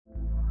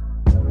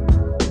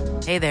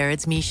Hey there,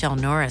 it's Michelle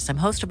Norris. I'm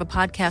host of a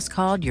podcast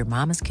called Your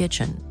Mama's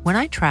Kitchen. When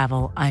I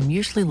travel, I'm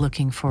usually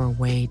looking for a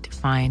way to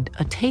find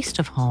a taste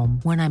of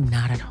home when I'm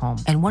not at home.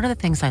 And one of the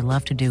things I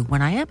love to do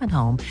when I am at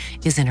home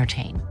is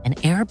entertain. And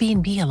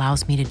Airbnb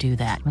allows me to do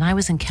that. When I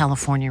was in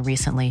California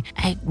recently,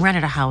 I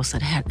rented a house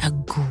that had a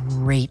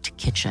great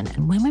kitchen.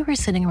 And when we were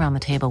sitting around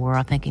the table, we were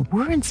all thinking,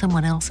 we're in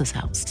someone else's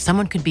house.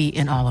 Someone could be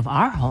in all of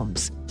our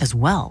homes as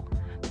well.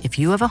 If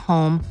you have a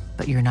home,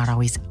 but you're not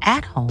always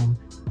at home,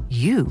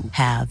 you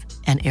have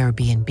an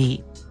Airbnb.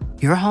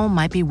 Your home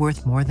might be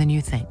worth more than you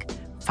think.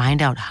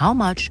 Find out how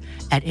much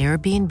at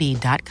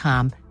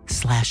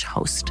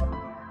airbnb.com/host.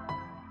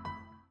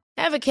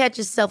 Ever catch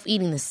yourself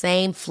eating the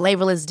same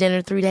flavorless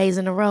dinner 3 days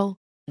in a row?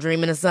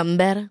 Dreaming of something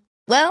better?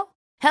 Well,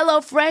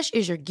 HelloFresh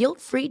is your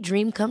guilt-free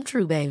dream come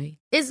true, baby.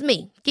 It's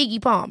me,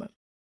 Keke Palmer.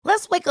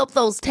 Let's wake up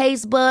those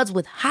taste buds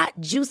with hot,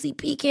 juicy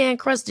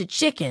pecan-crusted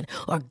chicken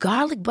or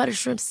garlic butter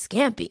shrimp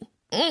scampi.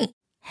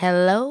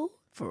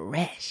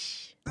 HelloFresh.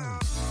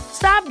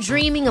 Stop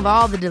dreaming of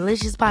all the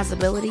delicious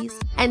possibilities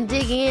and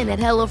dig in at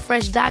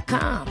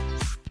HelloFresh.com.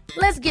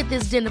 Let's get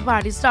this dinner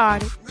party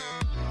started.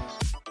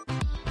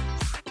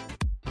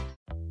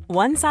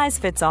 One size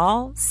fits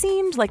all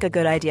seemed like a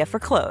good idea for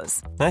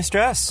clothes. Nice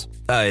dress.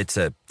 It's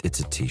a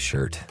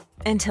t-shirt.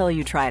 Until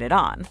you tried it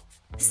on.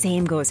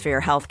 Same goes for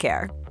your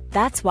healthcare.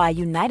 That's why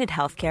United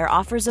Healthcare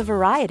offers a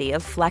variety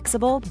of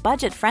flexible,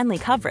 budget-friendly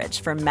coverage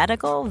for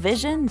medical,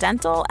 vision,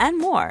 dental, and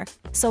more.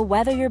 So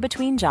whether you're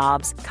between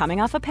jobs,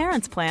 coming off a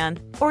parent's plan,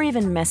 or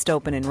even missed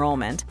open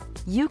enrollment,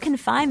 you can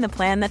find the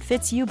plan that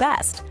fits you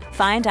best.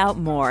 Find out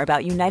more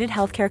about United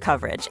Healthcare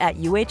coverage at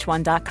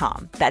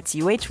uh1.com. That's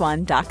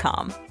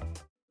uh1.com.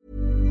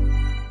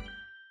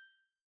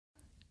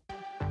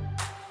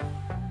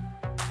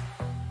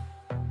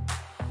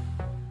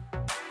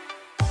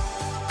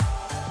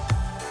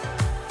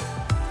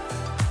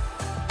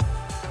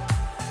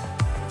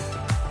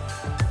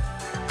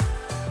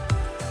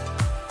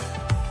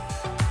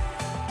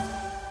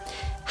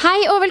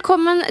 Hei og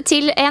velkommen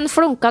til en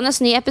flunkende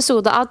ny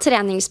episode av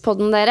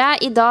Treningspodden dere.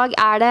 I dag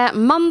det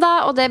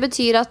mandag, og det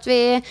betyr at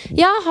vi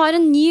har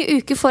en ny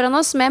uke foran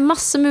oss med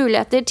masse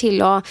muligheter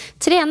til å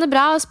trene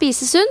bra og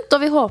spise sunt,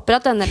 og vi håper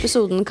at denne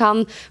episoden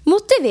kan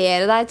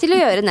motivere deg til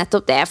å gjøre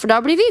nettopp det, for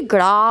da blir vi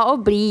glad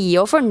og blide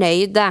og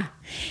fornøyde.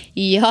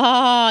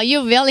 Ja,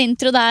 jovial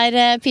intro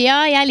der,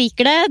 Pia. Jeg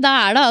liker det.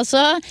 Da det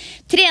altså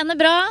trene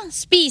bra,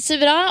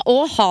 spise bra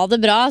og ha det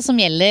bra som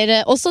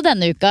gjelder også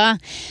denne uka.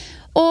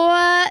 Og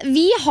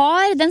vi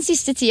har den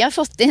siste tida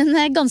fått inn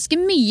ganske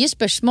mye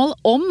spørsmål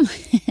om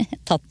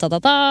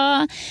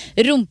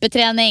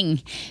rumpetrening.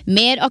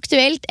 Mer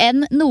aktuelt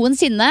enn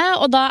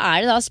noensinne, og da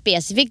det da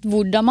spesifikt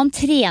hvordan man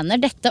trener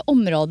dette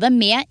området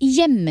med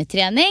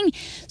hjemmetrening,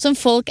 som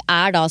folk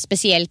da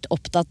spesielt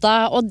opptatt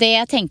av, og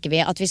det tenker vi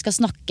at vi skal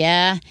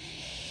snakke.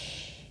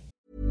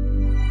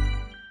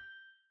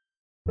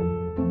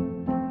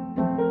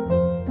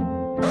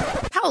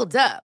 Hold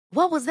up.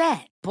 What was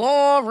that?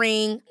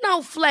 Boring.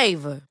 No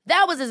flavor.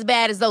 That was as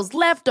bad as those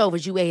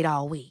leftovers you ate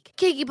all week.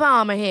 Keke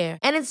Palmer here,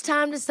 and it's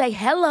time to say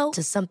hello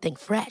to something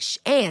fresh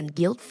and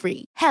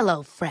guilt-free.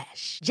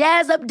 HelloFresh.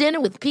 Jazz up dinner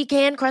with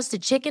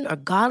pecan-crusted chicken or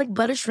garlic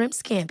butter shrimp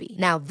scampi.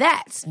 Now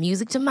that's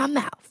music to my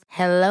mouth.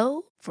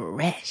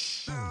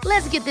 HelloFresh.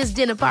 Let's get this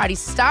dinner party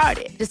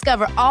started.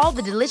 Discover all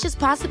the delicious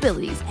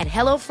possibilities at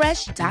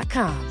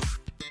HelloFresh.com.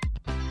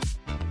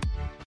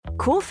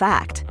 Cool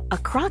fact, a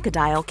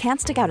crocodile can't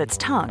stick out its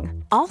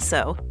tongue.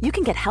 Also, you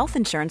can get health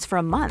insurance for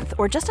a month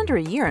or just under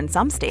a year in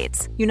some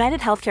states.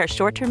 United Healthcare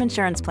short-term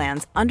insurance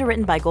plans,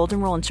 underwritten by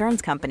Golden Rule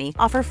Insurance Company,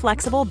 offer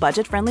flexible,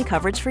 budget-friendly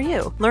coverage for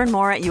you. Learn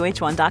more at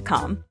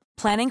uh1.com.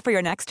 Planning for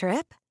your next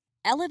trip?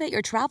 Elevate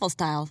your travel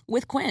style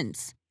with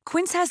Quince.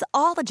 Quince has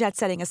all the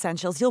jet-setting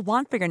essentials you'll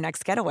want for your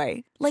next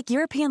getaway, like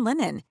European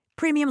linen,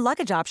 premium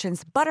luggage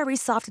options, buttery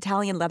soft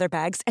Italian leather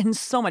bags, and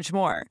so much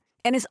more.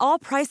 And is all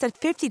priced at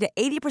 50 to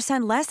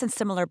 80% less than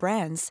similar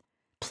brands.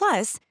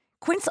 Plus,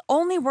 Quince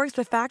only works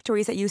with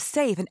factories that use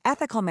safe and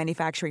ethical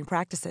manufacturing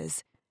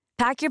practices.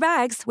 Pack your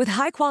bags with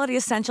high-quality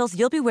essentials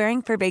you'll be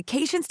wearing for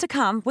vacations to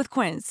come with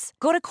Quince.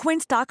 Go to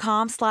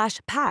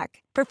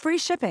quince.com/pack for free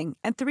shipping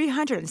and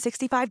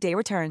 365-day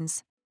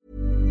returns.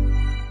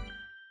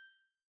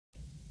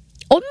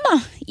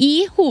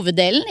 I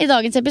hoveddelen I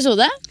dagens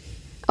episode.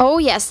 Oh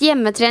yes,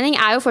 hjemmetrening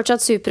jo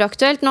fortsatt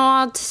superaktuelt.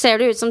 Nå ser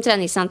det ut som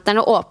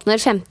treningssentrene åpner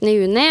 15.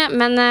 juni,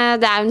 men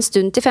det jo en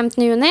stund til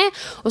 15. juni.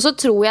 Og så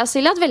tror jeg,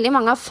 Silje, at veldig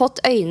mange har fått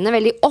øynene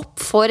veldig opp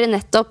for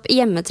nettopp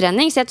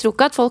hjemmetrening, så jeg tror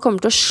ikke at folk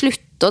kommer til å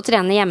slutte å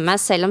trene hjemme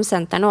selv om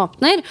sentrene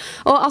åpner.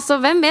 Og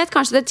altså, hvem vet,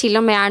 kanskje det til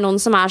og med noen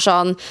som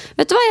sånn,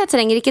 vet du hva, jeg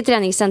trenger ikke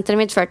treningssenteret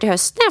mitt før til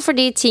høsten,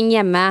 fordi ting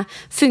hjemme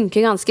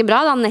funker ganske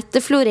bra. Da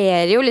nettet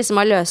florerer jo liksom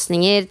av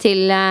løsninger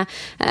til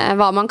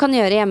hva man kan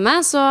gjøre hjemme.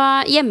 Så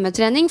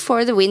hjemmetrening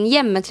for the win.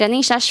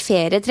 Hjemmetrening /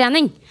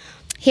 ferietrening.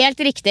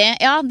 Helt riktig.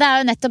 Ja, det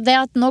jo nettopp det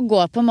at nå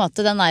går på en måte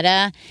den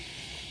der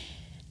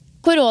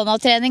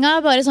koronatreninga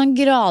bare sånn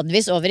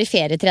gradvis over i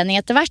ferietrening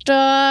etter hvert,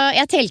 og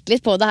jeg telte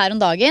litt på det her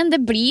om dagen.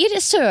 Det blir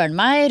søren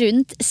meg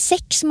rundt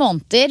 6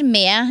 måneder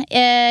med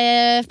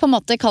på en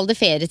måte kall det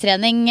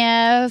ferietrening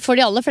for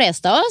de aller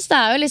fleste av oss. Det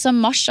jo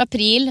liksom mars,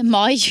 april,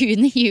 mai,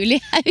 juni,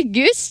 juli,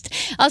 august.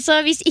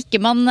 Altså hvis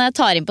ikke man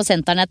tar inn på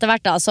senteren etter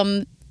hvert da,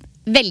 som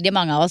veldig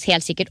mange av oss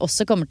helt sikkert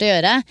også kommer til å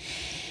gjøre.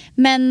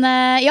 Men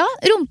ja,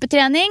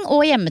 rumpetrening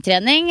og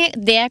hjemmetrening,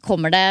 det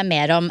kommer det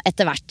mer om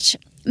etter hvert.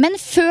 Men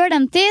før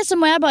den tid så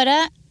må jeg bare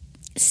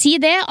si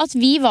det at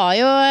vi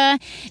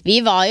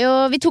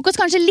tok oss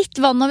kanskje litt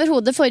vann over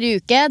hodet forrige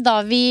uke da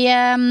vi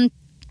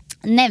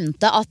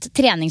nevnte at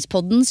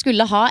treningspodden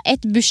skulle ha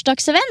et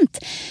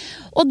bursdagsevent.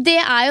 Og det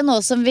jo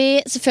noe som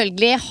vi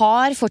selvfølgelig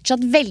har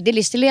fortsatt veldig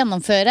lyst til å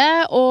gjennomføre,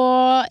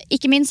 og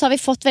ikke minst har vi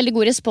fått veldig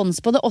god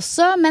respons på det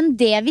også, men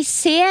det vi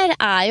ser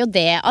jo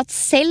det at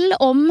selv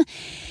om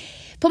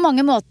på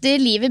mange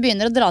måter livet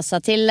begynner å dra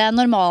seg til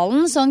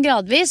normalen sånn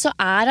gradvis, så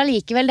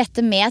allikevel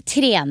dette med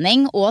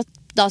trening og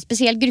da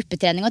spesielt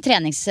gruppetrening og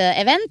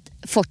treningsevent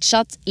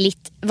fortsatt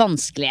litt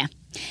vanskelig.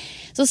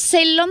 Så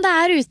selv om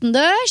det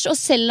utendørs, og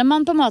selv om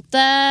man på en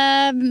måte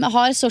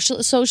har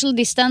social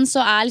distance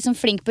og liksom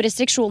flink på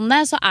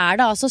restriksjonene, så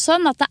det altså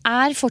sånn at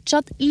det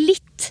fortsatt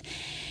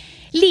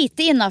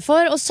lite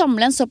innenfor å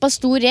samle en såpass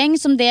stor gjeng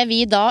som det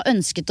vi da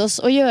ønsket oss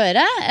å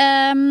gjøre.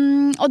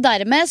 Og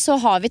dermed så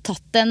har vi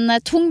tatt en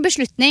tung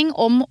beslutning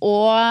om å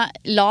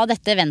la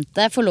dette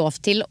eventet få lov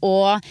til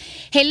å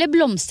heller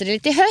blomstre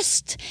litt i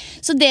høst.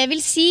 Så det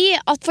vil si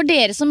at for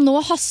dere som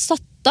nå har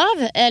satt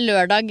av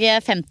lørdag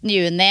 15.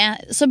 juni,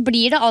 så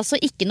blir det altså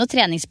ikke noe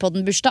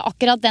treningspodden-bursdag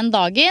akkurat den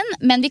dagen,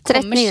 men vi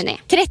kommer 13. juni.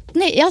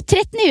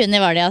 13.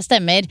 juni var det, ja,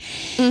 stemmer.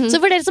 Så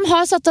for dere som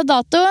har satt av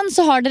datoen,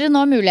 så har dere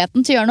nå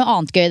muligheten til å gjøre noe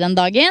annet gøy den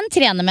dagen.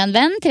 Trene med en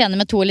venn,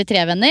 trene med 2 eller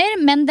 3 venner,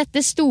 men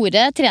dette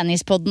store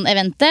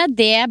treningspodden-eventet,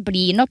 det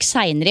blir nok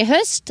senere i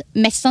høst.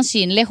 Mest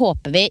sannsynlig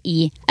håper vi i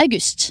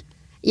august.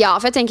 Ja,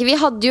 for jeg tenker vi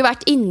hadde jo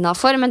vært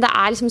innenfor, men det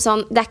liksom sånn,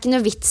 det ikke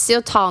noe vits i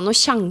å ta noen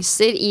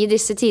sjanser i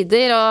disse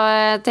tider, og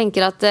jeg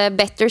tenker at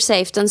better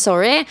safe than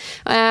sorry,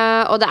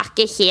 og det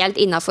ikke helt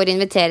innenfor å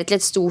invitere til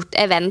et stort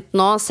event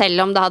nå,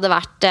 selv om det hadde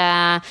vært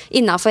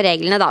innenfor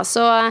reglene da,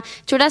 så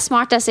jeg tror det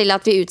smart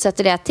Silje, at vi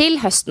utsetter det til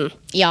høsten.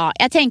 Ja,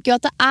 jeg tenker jo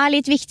at det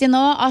litt viktig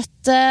nå at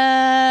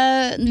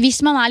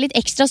hvis man litt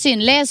ekstra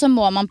synlig, så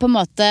må man på en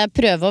måte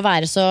prøve å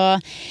være så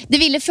det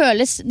ville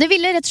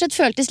rett og slett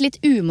føltes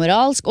litt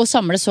umoralsk å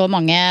samle så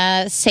mange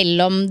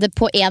selv om det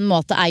på en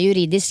måte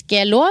juridisk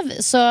lov,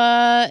 så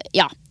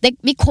ja,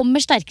 vi kommer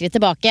sterkere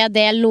tilbake,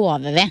 det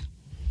lover vi.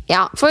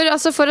 Ja, for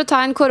å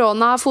ta en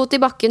koronafot i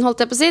bakken,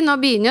 holdt jeg på å si, nå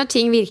begynner jo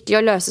ting virkelig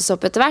å løses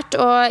opp etter hvert,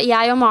 og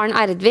jeg og Maren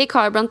Erdvik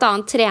har blant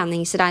annet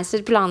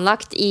treningsreiser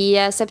planlagt i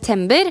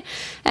september,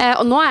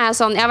 og nå jeg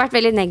sånn, jeg har vært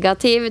veldig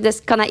negativ, det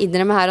kan jeg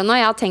innrømme her og nå,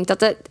 jeg har tenkt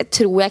at det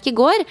tror jeg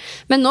ikke går,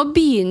 men nå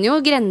begynner jo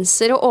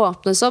grenser å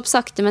åpnes opp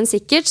sakte, men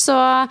sikkert, så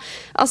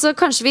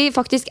kanskje vi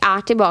faktisk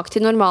tilbake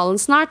til normalen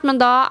snart, men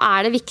da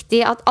det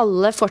viktig at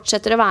alle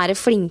fortsetter å være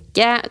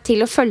flinke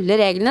til å følge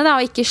reglene da,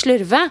 og ikke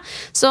slurve,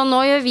 så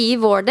nå gjør vi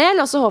vår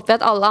del, og så håper vi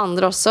at alle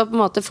andre også på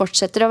en måte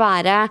fortsetter å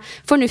være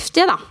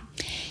fornuftige da.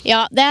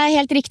 Ja, det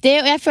helt riktig,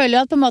 og jeg føler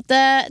jo at på en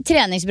måte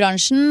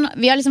treningsbransjen,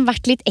 vi har liksom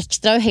vært litt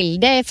ekstra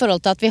uheldige i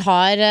forhold til at det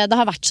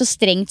har vært så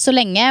strengt så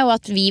lenge, og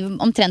at vi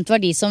omtrent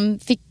var de som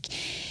fikk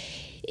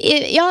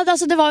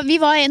vi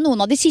var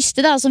noen av de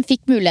siste da, som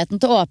fikk muligheten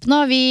til å åpne,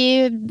 og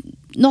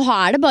nå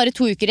det bare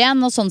 2 uker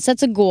igjen, og sånn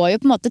sett så går jo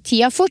på en måte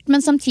tida fort,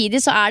 men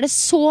samtidig så det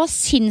så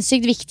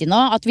sinnssykt viktig nå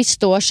at vi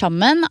står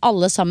sammen,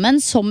 alle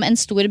sammen, som en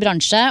stor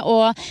bransje,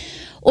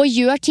 og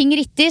gjør ting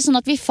riktig, sånn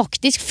at vi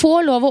faktisk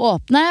får lov å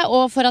åpne,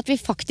 og for at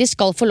vi faktisk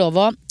skal få lov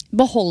å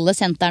beholde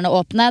sentrene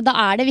åpne.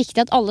 Da det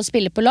viktig at alle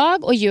spiller på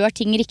lag og gjør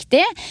ting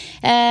riktig,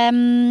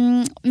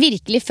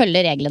 virkelig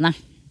følger reglene.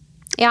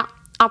 Ja,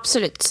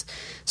 absolutt.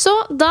 Så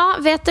da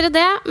vet dere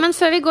det, men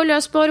før vi går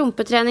løs på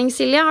rumpetrening,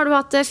 Silje, har du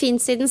hatt det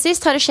fint siden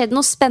sist? Har det skjedd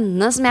noe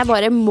spennende som jeg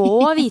bare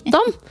må vite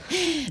om?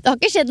 Det har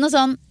ikke skjedd noe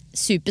sånn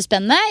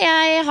superspennende.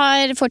 Jeg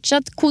har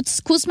fortsatt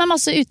kost meg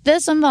masse ute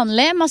som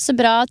vanlig, masse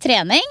bra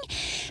trening.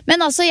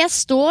 Men altså, jeg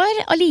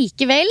står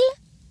allikevel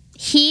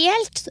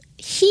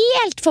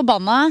helt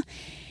forbanna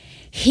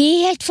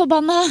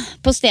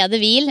på stedet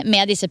hvil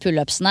med disse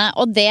pull-upsene,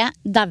 og det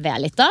dauer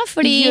jeg litt av,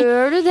 fordi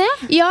gjør du det?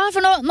 Ja,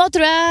 for nå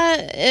tror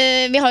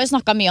jeg vi har jo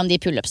snakket mye om de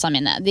pull-upsene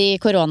mine, de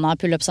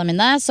korona-pull-upsene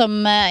mine,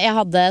 som jeg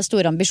hadde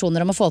store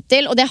ambisjoner om å få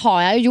til, og det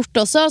har jeg jo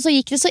gjort også, og så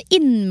gikk det så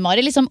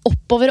innmari liksom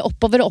oppover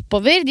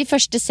de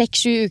første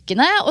 6-7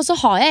 ukene, og så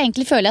har jeg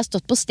egentlig føler jeg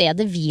stått på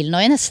stedet hvil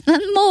nå i nesten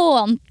en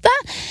måned,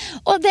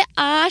 og det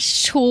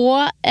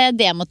så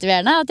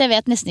demotiverende at jeg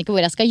vet nesten ikke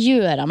hvor jeg skal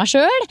gjøre av meg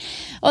selv,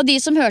 og de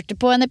som hørte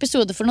på en episode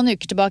for noen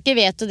uker tilbake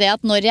vet jo det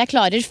at når jeg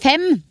klarer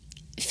 5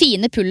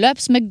 fine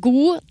pull-ups med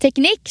god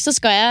teknikk, så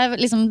skal jeg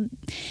liksom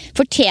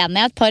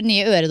fortjene et par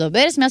nye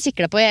øredobber som jeg har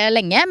siklet på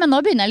lenge, men nå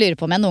begynner jeg å lure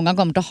på om jeg noen gang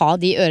kommer til å ha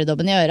de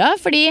øredobbene i øra,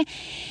 fordi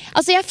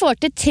altså jeg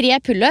får til 3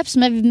 pull-ups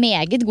med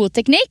meget god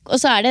teknikk, og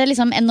så det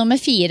liksom en nummer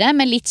 4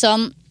 med litt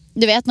sånn,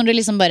 du vet når du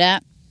liksom bare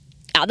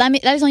Ja, det er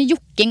litt sånn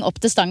jokking opp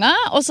til stanga.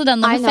 Og så den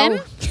nummer 5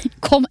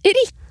 kom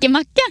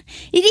Rikkemekke,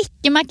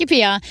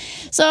 Pia.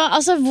 Så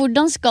altså,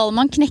 hvordan skal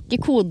man knekke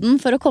koden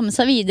for å komme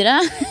seg videre?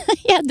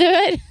 Jeg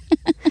dør.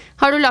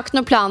 Har du lagt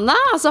noen plan da?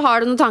 Altså, har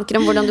du noen tanker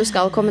om hvordan du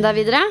skal komme deg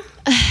videre?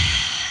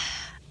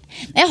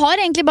 Jeg har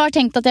egentlig bare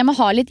tenkt at jeg må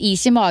ha litt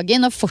is i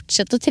magen og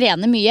fortsette å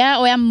trene mye.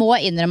 Og jeg må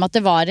innrømme at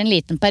det var en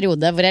liten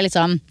periode hvor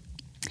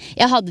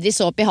jeg hadde de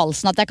så opp i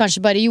halsen at jeg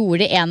kanskje bare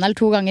gjorde det 1 eller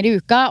 2 ganger i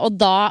uka. Og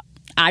da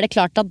er det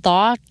klart at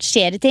da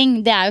skjer det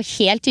ting. Det er jo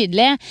helt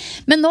tydelig.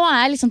 Men nå er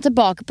jeg liksom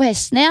tilbake på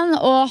hesten igjen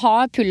og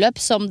har pull-up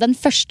som den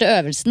første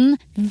øvelsen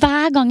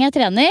hver gang jeg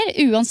trener,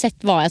 uansett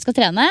hva jeg skal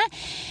trene.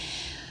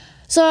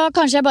 Så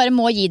kanskje jeg bare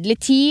må gi det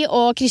litt tid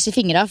og krysse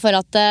fingra for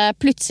at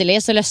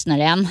plutselig så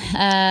løsner det igjen.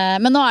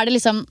 Men nå er det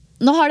liksom,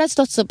 nå har det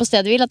stått så på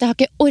stedet hvil at jeg har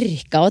ikke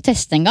orket å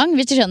teste en gang,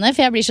 hvis du skjønner,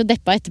 for jeg blir så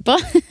deppa etterpå.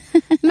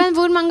 Men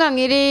hvor mange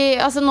ganger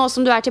altså nå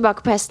som du er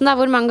tilbake på hesten da,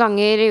 hvor mange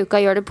ganger i uka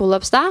gjør du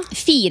pull-ups da?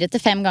 4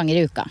 til 5 ganger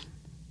i uka.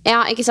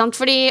 Ja, ikke sant?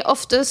 Fordi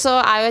ofte så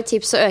er jo et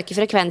tips å øke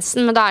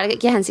frekvensen, men da er det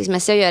ikke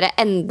hensiktsmessig å gjøre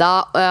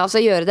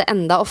det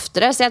enda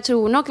oftere. Så jeg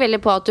tror nok veldig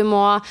på at du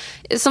må,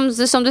 som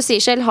du sier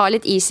selv, ha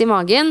litt is i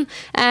magen.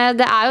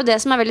 Det er jo det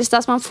som er veldig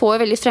stas. Man får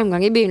jo veldig fremgang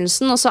i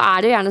begynnelsen, og så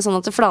er det jo gjerne sånn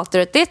at det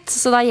flater ut litt.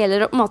 Så da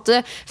gjelder det å på en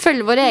måte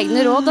følge våre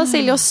egne råd, da,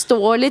 Silje, og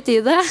stå litt i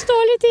det.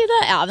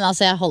 Ja, men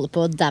altså, jeg holder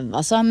på å daue,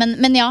 altså.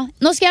 Men ja,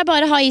 nå skal jeg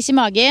bare ha is i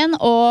magen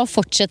og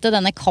fortsette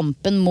denne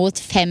kampen mot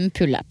 5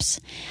 pull-ups.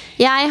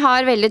 Jeg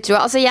har veldig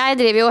tro. Altså, jeg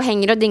driver jo og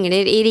henger og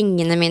dingler i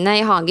ringene mine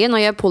i hagen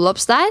og gjør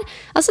pull-ups der.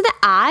 Altså, det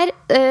er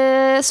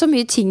så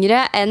mye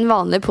tyngre enn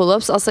vanlige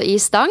pull-ups, altså i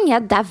stang.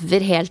 Jeg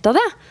dauer helt av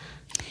det.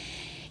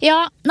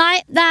 Ja,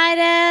 nei, det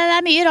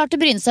er mye rart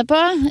å bryne seg på.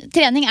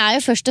 Trening er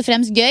jo først og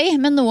fremst gøy,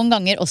 men noen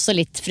ganger også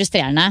litt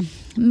frustrerende.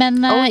 Men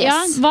yes. Ja,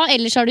 hva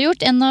ellers har du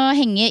gjort enn å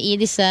henge i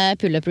disse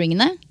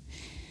pull-up-ringene?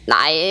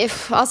 Nei,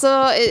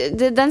 altså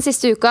den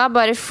siste uka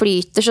bare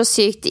flyter så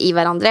sykt i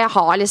hverandre. Jeg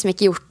har liksom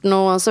ikke gjort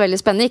noe så veldig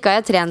spennende. Ikke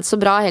har jeg trent så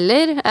bra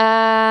heller.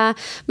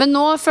 Men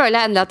nå føler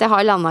jeg endelig at jeg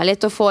har landet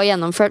litt og får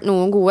gjennomført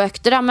noen gode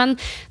økter da. Men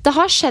det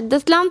har skjedd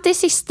et eller annet de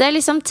siste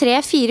liksom,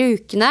 3-4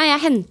 ukene.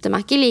 Jeg henter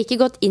meg ikke like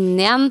godt inn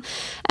igjen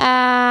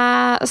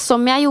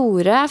som jeg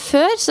gjorde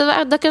før. Så det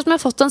er akkurat som jeg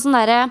har fått en sånn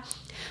derre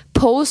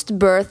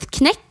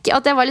post-birth-knekk,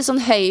 at jeg var litt sånn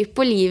høy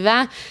på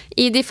livet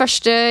i de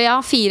første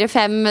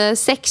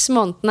 4-5-6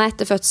 månedene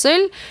etter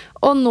fødsel,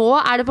 og nå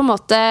er det på en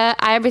måte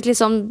er jeg blitt litt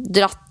sånn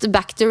dratt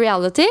back to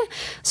reality,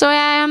 så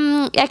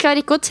jeg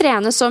klarer ikke å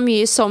trene så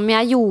mye som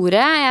jeg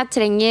gjorde. Jeg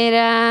trenger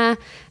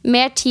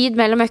mer tid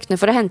mellom øktene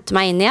for å hente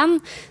meg inn igjen,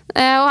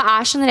 og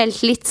er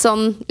generelt litt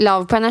sånn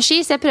lav på energi,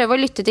 så jeg prøver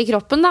å lytte til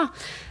kroppen da.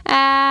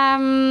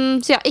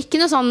 Så ja, ikke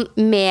noe sånn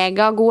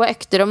mega gode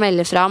økter å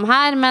melde fra om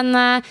her, men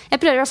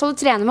jeg prøver i hvert fall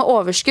å trene med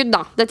overskudd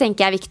da. Det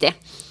tenker jeg er viktig.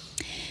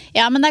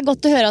 Ja, men det er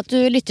godt å høre at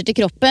du lytter til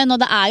kroppen, og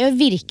det er jo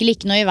virkelig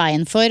ikke noe i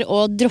veien for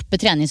å droppe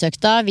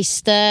treningsøkta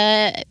hvis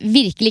det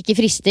virkelig ikke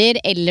frister,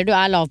 eller du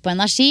er lav på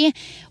energi,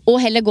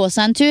 og heller gå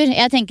seg en tur.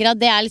 Jeg tenker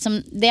at det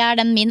er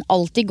den min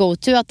alltid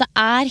go-to, at det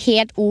er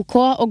helt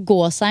ok å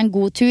gå seg en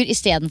god tur i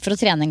stedet for å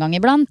trene en gang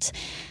iblant.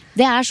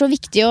 Det er så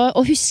viktig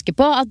å huske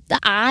på at det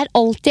er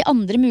alltid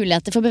andre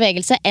muligheter for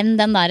bevegelse enn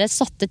den der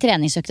satte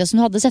treningsøkta som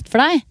du hadde sett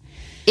for deg.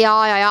 Ja,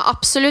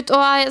 absolutt.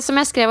 Og som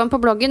jeg skrev om på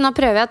bloggen, nå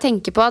prøver jeg å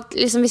tenke på at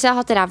liksom, hvis jeg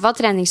har hatt ræva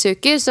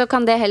treningsuker, så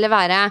kan det heller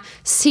være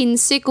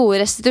sinnssykt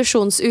gode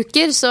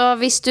restitusjonsuker. Så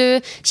hvis du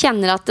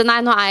kjenner at nei,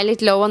 nå er jeg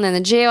litt low on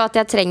energy, og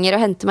at jeg trenger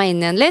å hente meg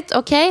inn igjen litt,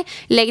 ok,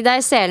 legg deg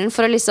i selen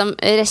for å liksom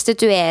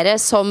restituere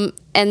som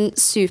en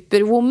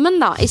superwoman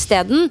da, i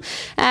stedet.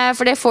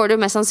 For det får du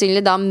mest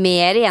sannsynlig da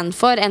mer igjen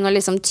for enn å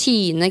liksom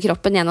tyne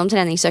kroppen gjennom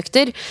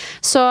treningsøkter.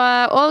 Så,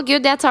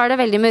 gud, jeg tar det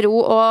veldig med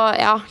ro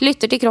og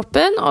lytter til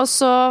kroppen, og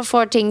så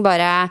får ting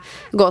bare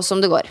gå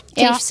som det går.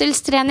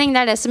 Trivselstrening,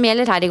 det er det som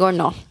gjelder her i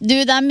gården nå. Du,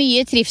 det er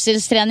mye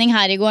trivselstrening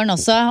her i gården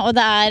også, og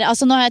det er,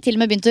 altså nå har jeg til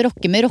og med begynt å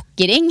rocke med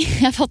rockering.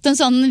 Jeg har fått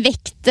en sånn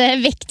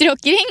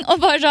vektrockering,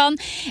 og bare sånn,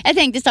 jeg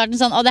tenkte i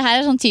starten sånn, det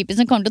her er sånn typen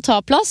som kommer til å ta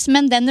plass,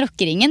 men den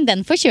rockeringen,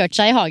 den får kjørt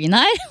seg i hagen her.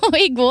 Og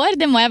i går,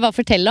 det må jeg bare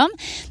fortelle om,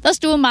 da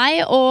sto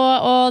meg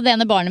og det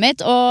ene barnet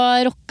mitt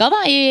og rocka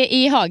da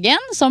i hagen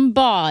som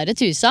bare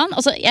tusen.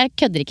 Altså, jeg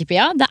kødder ikke,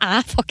 Pia, det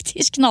er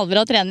faktisk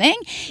knallbra trening,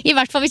 i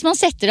hvert fall hvis man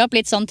setter opp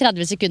litt sånn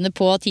 30 sekunder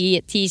på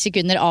 10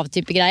 sekunder av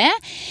type greie.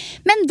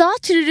 Men da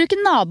tror du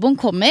ikke naboen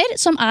kommer,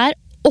 som er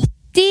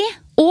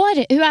 80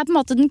 år. Hun er på en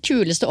måte den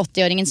kuleste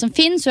 80-åringen som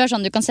finnes. Hun er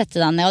sånn du kan sette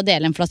deg ned og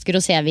dele en flaske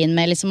rosévin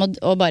med liksom,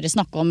 og bare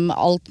snakke om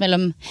alt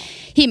mellom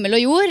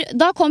himmel og jord.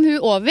 Da kom hun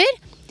over,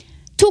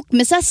 tok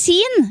med seg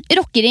sin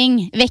rockering,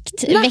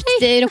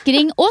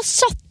 vektrockering, og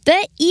satte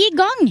i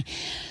gang.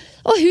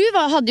 Og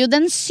hun hadde jo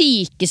den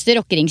sykeste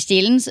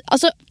rockeringsstilen.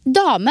 Altså,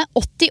 dame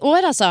 80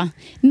 år, altså.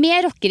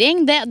 Med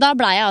rockering, da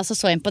ble jeg altså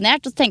så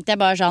imponert. Og så tenkte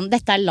jeg bare sånn,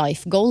 dette er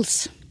life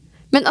goals.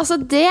 Men altså,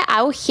 det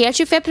er jo helt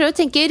sjukt, for jeg prøver å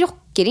tenke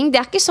bakkering, det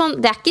er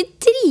ikke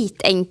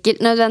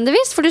dritenkelt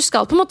nødvendigvis, for du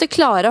skal på en måte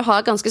klare å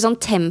ha ganske sånn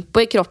tempo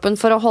i kroppen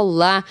for å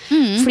holde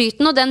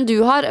flyten, og den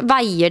du har,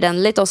 veier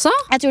den litt også?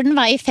 Jeg tror den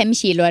veier 5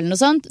 kilo eller noe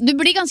sånt. Du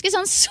blir ganske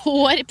sånn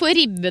sår på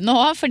ribbene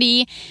også,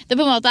 fordi det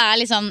på en måte er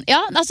liksom,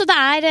 ja, altså det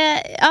er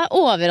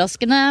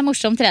overraskende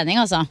morsom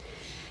trening, altså.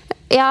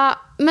 Ja,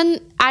 men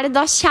er det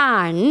da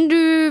kjernen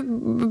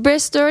du blir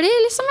sturdy,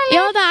 liksom, eller?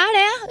 Ja, det er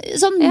det.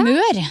 Sånn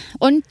mør.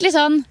 Ordentlig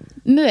sånn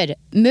mør,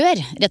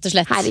 rett og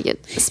slett. Herregud,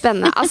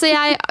 spennende. Altså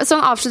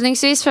sånn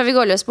avslutningsvis, før vi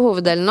går løs på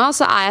hoveddelen nå,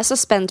 så er jeg så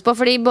spent på,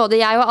 fordi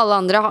både jeg og alle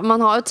andre,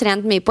 man har jo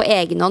trent mye på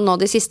egen hånd nå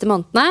de siste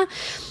månedene.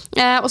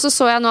 Og så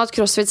jeg nå at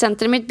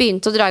CrossFit-senteret mitt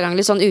begynte å dra i gang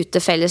litt sånn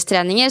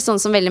utefellestreninger, sånn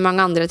som veldig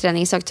mange andre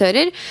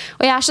treningsaktører.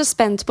 Og jeg er så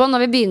spent på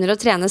når vi begynner å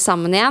trene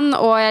sammen igjen,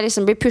 og jeg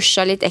liksom blir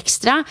pushet litt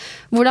ekstra,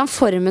 hvordan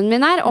formen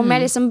min er, om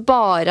jeg liksom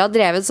bare har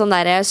drevet sånn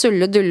der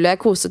sulle-dulle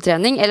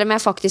kosetrening, eller om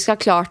jeg faktisk har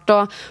klart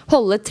å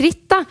holde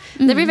tritt da.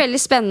 Det blir veldig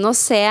spennende å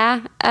se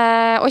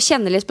og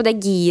kjenne litt på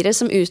det giret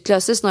som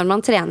utløses når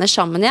man trener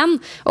sammen igjen,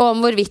 og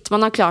om hvorvidt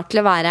man har klart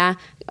til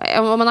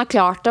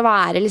å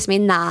være liksom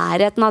i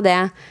nærheten av det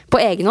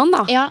på egen hånd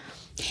da. Ja.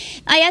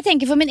 Nei, jeg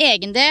tenker for min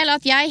egen del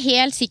at jeg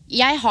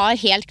har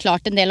helt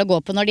klart en del å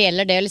gå på når det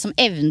gjelder det liksom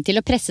evnen til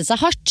å presse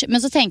seg hardt,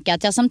 men så tenker jeg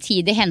at jeg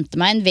samtidig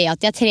henter meg inn ved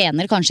at jeg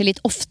trener kanskje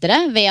litt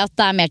oftere, ved at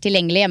det er mer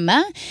tilgjengelig hjemme.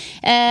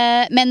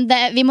 Men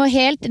vi må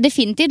helt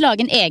definitivt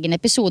lage en egen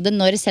episode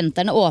når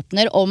sentrene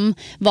åpner om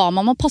hva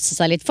man må passe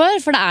seg litt for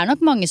det er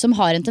nok mange som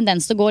har en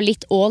tendens til å gå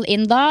litt all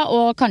in da,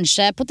 og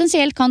kanskje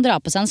potensielt kan dra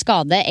på seg en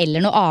skade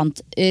eller noe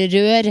annet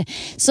rør.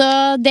 Så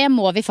det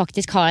må vi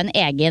faktisk ha en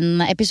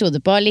egen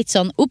episode på, litt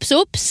sånn ups,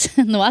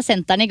 nå er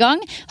senteren i gang,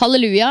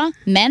 halleluja,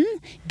 men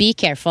be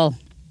careful.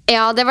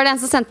 Ja, det var den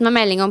som sendte meg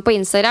melding om på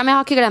Instagram. Jeg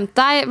har ikke glemt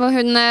deg, hvor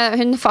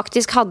hun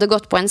faktisk hadde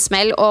gått på en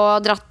smell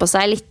og dratt på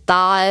seg litt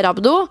av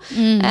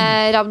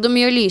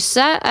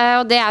rabdomyolyse,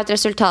 og det er et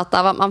resultat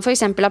av at man for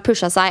eksempel har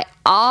pushet seg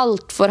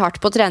alt for hardt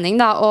på trening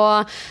da,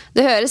 og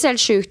det høres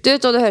helt sjukt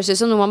ut, og det høres ut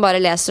som noe man bare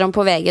leser om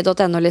på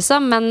vg.no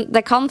liksom, men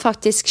det kan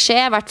faktisk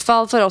skje, i hvert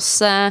fall for oss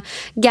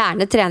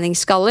gærne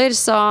treningsskaller,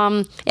 så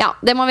ja,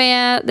 det må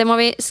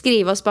vi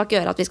skrive oss bak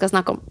øret at vi skal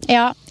snakke om.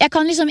 Ja, jeg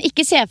kan liksom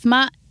ikke se for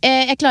meg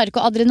jeg klarer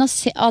ikke å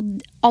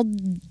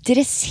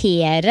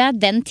adressere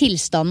den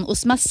tilstanden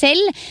hos meg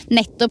selv,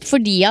 nettopp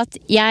fordi at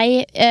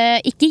jeg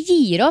ikke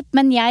gir opp,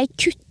 men jeg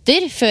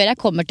kutter før jeg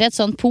kommer til et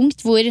sånt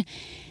punkt hvor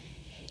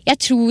jeg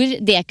tror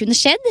det kunne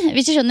skjedd,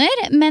 hvis du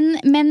skjønner,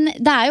 men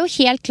det er jo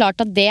helt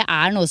klart at det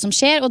er noe som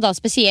skjer, og da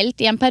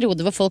spesielt i en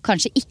periode hvor folk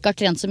kanskje ikke har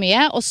trent så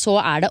mye, og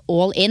så er det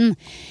all in.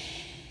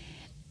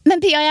 Men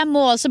Pia, jeg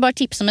må også bare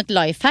tipse om et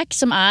lifehack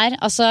som er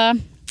altså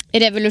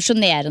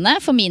revolusjonerende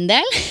for min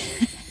del.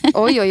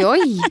 Oi.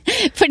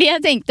 Fordi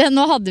jeg tenkte,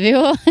 nå hadde vi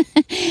jo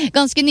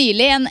ganske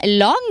nylig en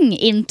lang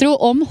intro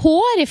om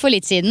hår for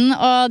litt siden,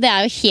 og det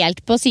er jo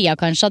helt på siden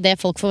kanskje av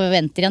det folk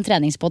forventer i en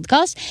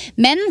treningspodcast,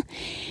 men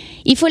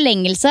i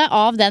forlengelse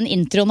av den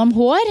introen om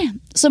hår,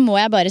 så må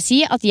jeg bare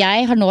si at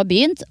jeg har nå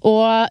begynt,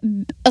 og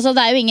altså,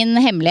 det er jo ingen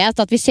hemmelighet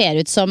at vi ser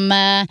ut som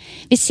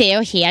vi ser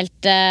jo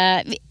helt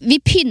vi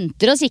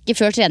pynter oss ikke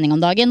før trening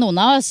om dagen, noen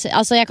av oss.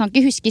 Altså, jeg kan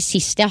ikke huske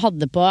sist jeg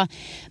hadde på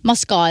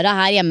mascara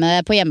her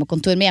hjemme på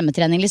hjemmekontor med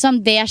hjemmetrening,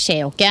 liksom. Det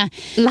skjer jo ikke.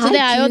 Nei, så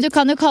det er jo, du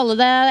kan jo kalle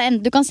det,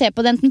 du kan se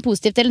på det enten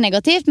positivt eller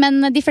negativt,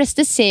 men de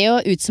fleste ser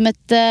jo ut som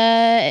et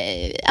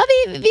ja,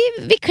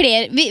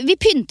 vi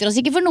pynter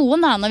oss ikke for noen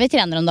da, når vi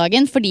trener om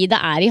dagen, fordi det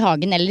er i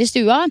hagen eller i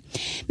stua.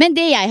 Men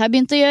det jeg har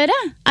begynt å gjøre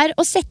er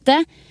å sette,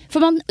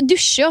 for man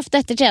dusjer jo ofte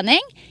etter trening,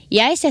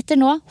 jeg setter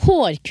nå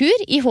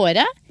hårkur i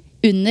håret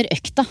under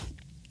økta.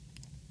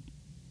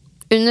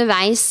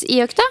 Underveis i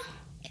økta?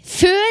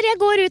 Før jeg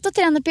går ut og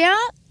trener, Pia,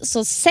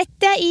 så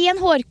setter jeg i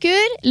en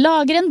hårkur,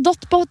 lager en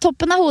dott på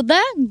toppen av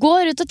hodet,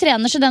 går ut og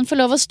trener så den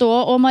får lov å stå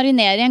og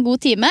marinere i en god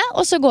time,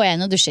 og så går jeg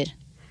inn og dusjer.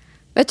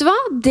 Vet du hva?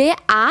 Det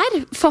er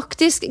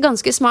faktisk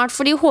ganske smart,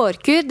 fordi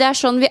hårkur, det er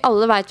sånn vi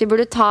alle vet vi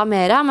burde ta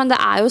mer av, men det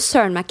er jo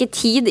søren meg ikke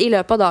tid i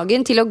løpet av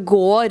dagen til å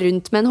gå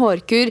rundt med en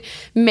hårkur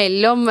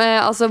mellom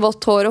altså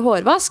vått hår og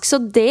hårvask, så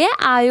det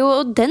er jo,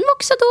 den var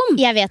ikke så dum.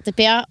 Jeg vet det,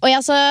 Pia, og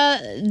altså,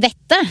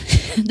 dette,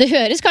 det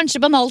høres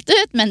kanskje banalt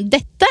ut, men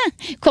dette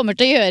kommer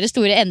til å gjøre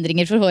store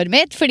endringer for håret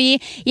mitt, fordi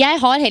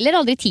jeg har heller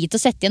aldri tid til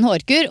å sette i en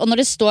hårkur, og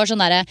når det står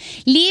sånn der,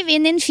 leave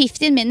in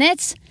 15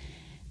 minutes,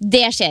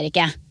 det skjer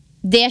ikke.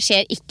 Det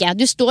skjer ikke.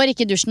 Du står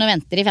ikke i dusjen og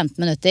venter i 15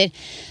 minutter.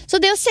 Så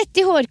det å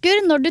sette i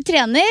hårkur når du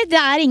trener, det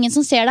er ingen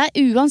som ser deg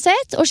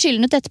uansett, og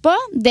skylle den ut etterpå,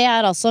 det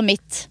er altså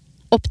mitt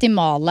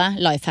optimale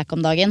lifehack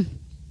om dagen.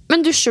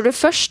 Men dusjer du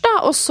først da,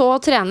 og så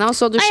trener, og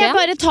så dusjer? Nei, jeg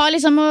bare tar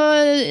liksom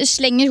og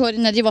slenger håret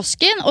ned i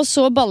vasken, og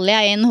så baller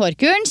jeg inn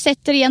hårkuren,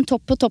 setter igjen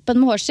topp på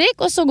toppen med hårstrikk,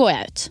 og så går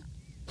jeg ut.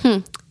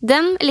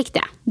 Den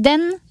likte jeg.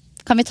 Den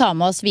kan vi ta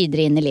med oss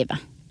videre inn i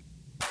livet.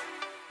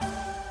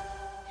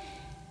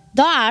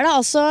 Da er det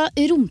altså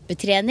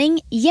rumpetrening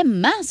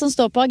hjemme som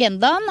står på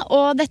agendaen,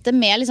 og dette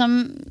med liksom,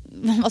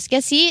 hva skal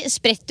jeg si,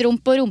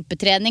 sprettrumpe og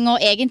rumpetrening, og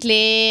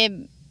egentlig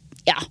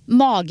ja,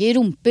 mage,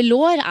 rumpe,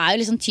 lår jo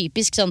liksom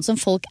typisk sånn som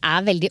folk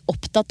veldig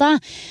opptatt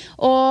av.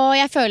 Og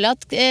jeg føler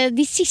at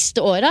de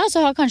siste årene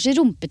så har kanskje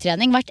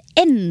rumpetrening vært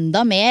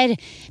enda mer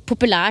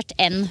populært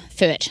enn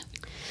før.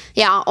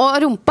 Ja, og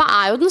rumpa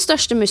jo den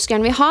største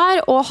muskelen vi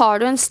har, og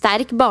har du en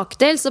sterk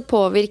bakdel, så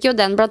påvirker jo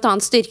den blant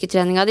annet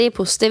styrketreninga di i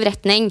positiv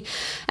retning.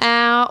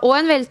 Og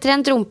en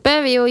veltrent rumpe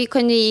vil jo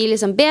kunne gi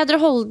liksom bedre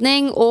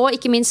holdning, og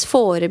ikke minst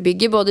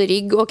forebygge både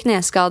rygg- og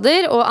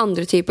kneskader, og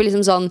andre typer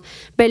liksom sånn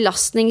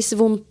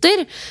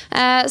belastningsvondter.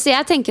 Så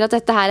jeg tenker at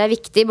dette her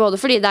viktig, både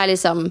fordi det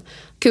liksom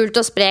kult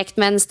og sprekt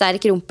med en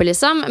sterk rumpe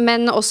liksom,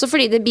 men også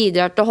fordi det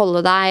bidrar til å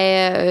holde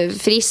deg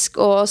frisk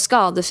og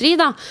skadefri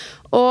da.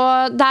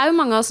 Og det jo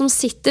mange som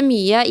sitter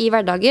mye i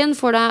hverdagen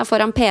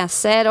foran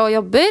PC-er og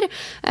jobber,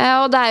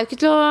 og det jo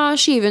ikke til å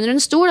skyve under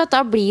en stol at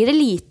da blir det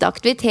lite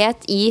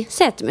aktivitet i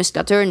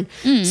setemuskulaturen.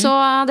 Så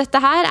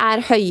dette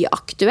her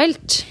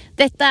høyaktuelt.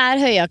 Dette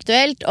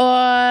høyaktuelt,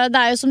 og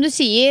det jo som du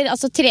sier,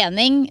 altså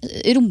trening,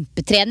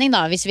 rumpetrening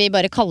da, hvis vi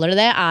bare kaller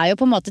det, jo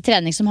på en måte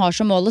trening som har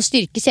som mål å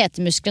styrke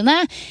setemusklene,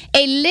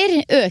 eller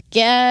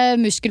øke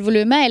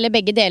muskelvolumet, eller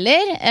begge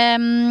deler.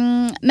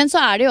 Men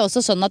så det jo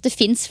også sånn at det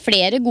finnes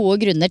flere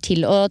gode grunner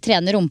til å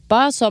trene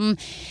rumpa, som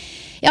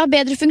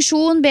bedre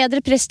funksjon, bedre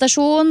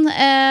prestasjon,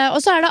 og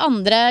så det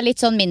andre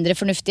litt sånn mindre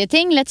fornuftige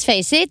ting, let's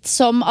face it,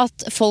 som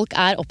at folk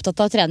opptatt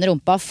av å trene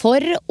rumpa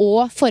for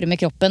å forme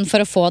kroppen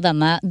for å få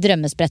denne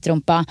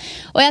drømmesprettrumpa.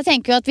 Og jeg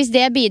tenker jo at hvis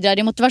det bidrar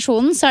i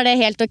motivasjonen, så det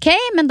helt ok,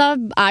 men da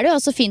det jo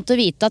også fint å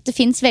vite at det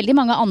finnes veldig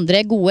mange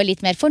andre gode,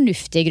 litt mer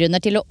fornuftige grunner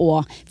til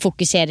å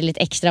fokusere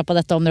litt ekstra på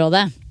dette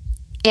området.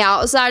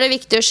 Ja, og så det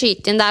viktig å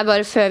skyte inn der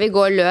bare før vi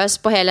går løs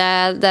på hele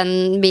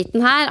den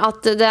biten her,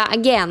 at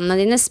genene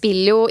dine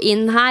spiller jo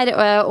inn her,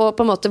 og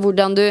på en måte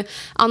hvordan du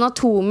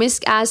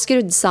anatomisk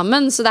skrudd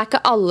sammen, så det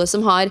ikke alle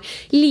som har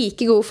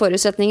like gode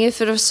forutsetninger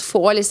for å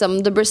få liksom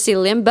the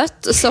Brazilian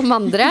butt som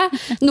andre.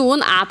 Noen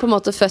på en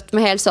måte født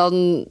med helt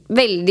sånn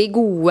veldig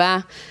gode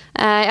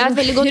et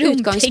veldig godt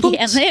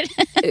utgangspunkt.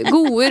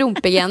 Gode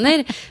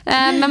rumpegener.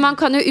 Men man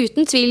kan jo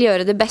uten tvil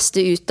gjøre det beste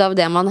ut av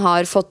det man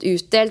har fått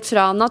utdelt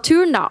fra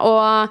naturen da.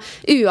 Og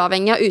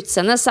uavhengig av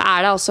utseende så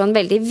det også en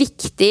veldig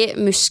viktig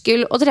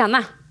muskel å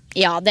trene.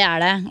 Ja, det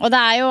det. Og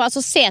det jo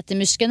altså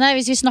setemusklene,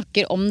 hvis vi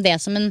snakker om det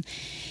som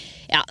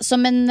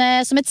som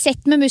et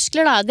sett med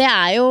muskler da, det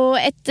jo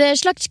et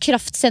slags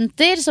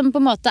kraftsenter som på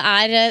en måte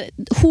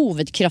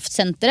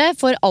hovedkraftsenteret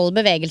for all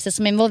bevegelse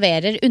som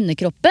involverer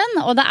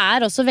underkroppen, og det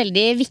også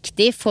veldig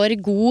viktig for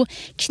god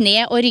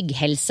kne- og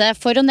rygghelse,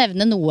 for å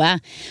nevne noe.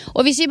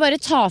 Og hvis vi bare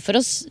tar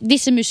for oss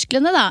disse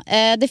musklene da,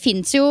 det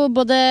finnes jo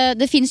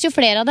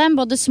flere av dem,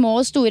 både små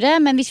og store,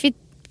 men hvis vi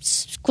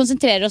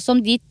konsentrerer oss om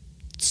de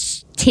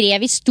tre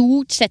vi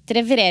stort sett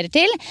refererer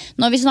til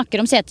når vi snakker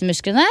om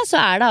setemusklene, så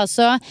det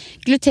altså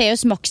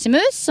gluteus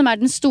maximus, som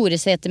den store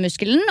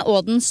setemuskelen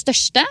og den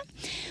største.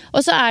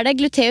 Og så det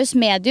gluteus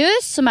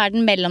medius, som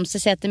den mellomste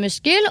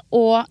setemuskel,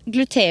 og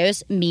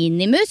gluteus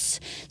minimus,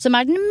 som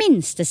den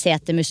minste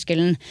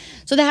setemuskelen.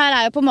 Så det her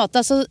jo på en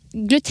måte, altså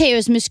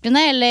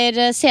gluteusmusklene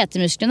eller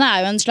setemusklene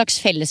jo en slags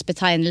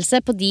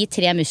fellesbetegnelse på de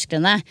tre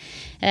musklene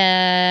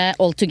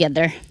all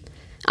together.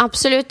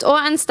 Absolutt, og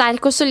en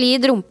sterk og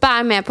solid rumpe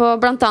med på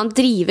blant annet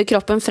drive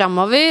kroppen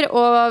fremover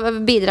og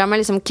bidrar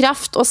med liksom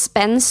kraft og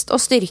spenst og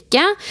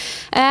styrke.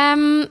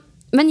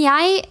 Men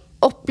jeg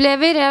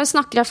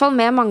snakker I hvert fall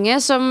med mange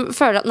som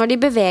føler at når de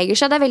beveger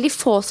seg, det veldig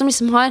få som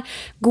liksom har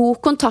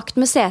god kontakt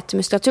med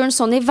setemuskulaturen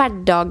sånn I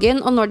hverdagen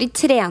og når de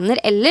trener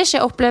ellers.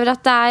 Jeg opplever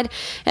at det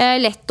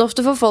lett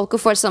ofte for folk å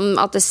få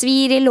at det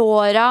svir I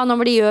låra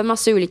når de gjør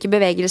masse ulike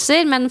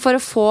bevegelser, men for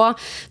å få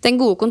den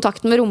gode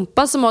kontakten med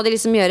rumpa så må de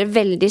liksom gjøre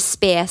veldig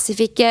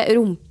spesifikke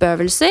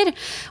rumpeøvelser,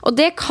 og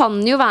det kan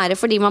jo være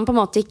fordi man på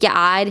en måte ikke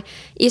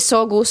I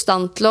så god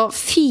stand til å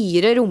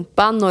fyre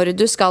rumpa når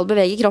du skal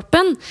bevege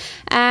kroppen.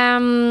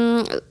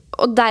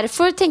 Og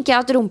derfor tenker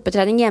jeg at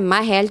rumpetrening hjemme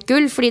helt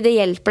gull, fordi det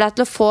hjelper deg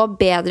til å få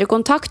bedre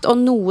kontakt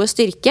og noe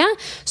styrke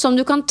som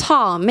du kan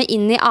ta med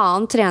inn I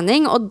annen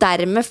trening og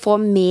dermed få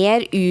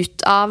mer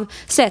ut av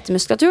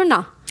setemuskulaturen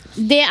da.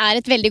 Det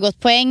et veldig godt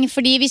poeng,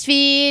 fordi hvis vi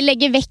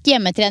legger vekk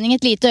hjemmetrening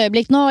et lite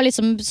øyeblikk nå, og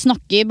liksom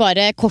snakker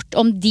bare kort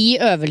om de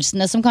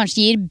øvelsene som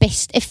kanskje gir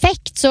best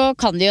effekt, så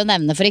kan de jo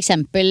nevne for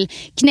eksempel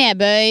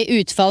knebøy,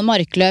 utfall,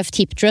 markløft,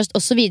 hip thrust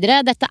og så videre.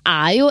 Dette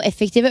jo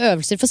effektive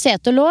øvelser for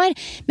sete og lår,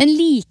 men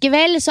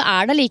likevel så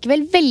det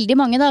likevel veldig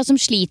mange da, som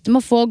sliter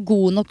med å få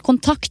god nok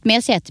kontakt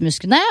med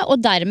setemusklene, og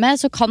dermed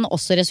så kan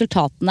også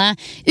resultatene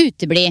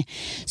utebli.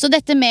 Så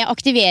dette med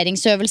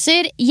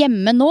aktiveringsøvelser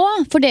hjemme nå,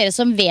 for dere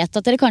som vet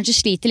at dere kanskje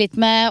sliter litt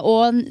med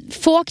å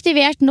få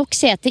aktivert nok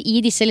sete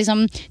I disse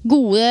liksom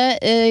gode,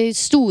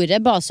 store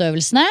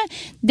baseøvelsene,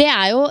 det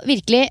jo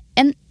virkelig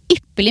en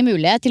ypperlig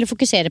mulighet til å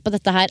fokusere på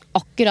dette her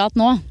akkurat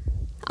nå.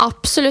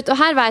 Absolutt, og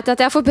her vet jeg at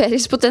jeg har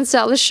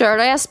forbedringspotensialet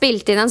selv, og jeg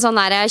spilte inn en sånn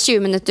der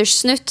 20 minutters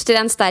snutt til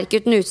den sterk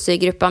uten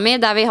utstyr-gruppa mi,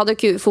 der vi hadde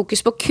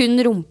fokus på kun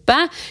rumpe,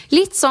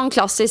 litt sånn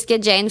klassiske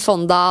Jane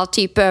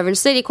Fonda-type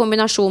øvelser i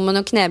kombinasjon med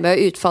noen knebøy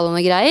og utfall og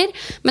noen greier,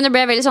 men det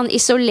ble veldig sånn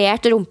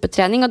isolert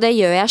rumpetrening, og det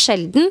gjør jeg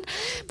sjelden.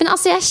 Men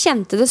altså, jeg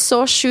kjente det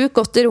så sjukt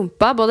godt i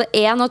rumpa, både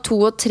 1, 2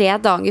 og 3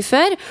 dager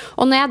før,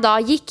 og når jeg da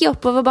gikk i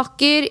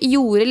oppoverbakker,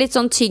 gjorde litt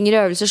sånn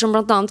tyngre øvelser som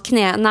blant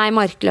annet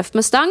markløft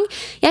med stang,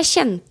 jeg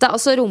kjente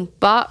altså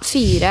rumpa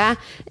 4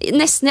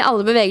 nesten i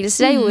alle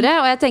bevegelser jeg gjorde,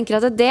 og jeg tenker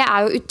at det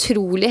jo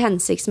utrolig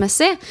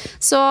hensiktsmessig.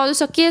 Så du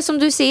skal ikke, som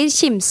du sier,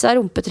 kimse av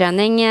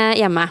rumpetrening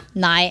hjemme.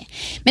 Nei,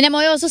 men jeg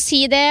må jo også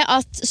si det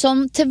at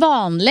sånn til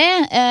vanlig,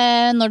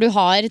 når du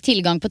har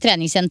tilgang på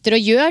treningssenter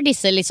og gjør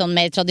disse litt sånn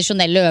mer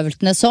tradisjonelle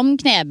øvelsene som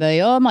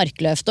knebøy og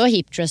markløft og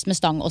hip thrust med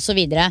stang og så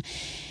videre,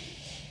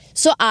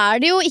 så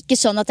det jo ikke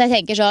sånn at jeg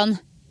tenker sånn,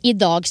 i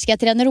dag skal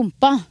jeg trene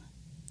rumpa.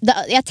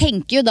 Jeg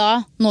tenker jo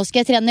da, nå skal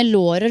jeg trene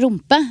lår og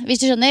rumpe, hvis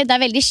du skjønner. Det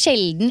veldig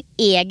sjelden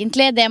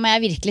egentlig, det må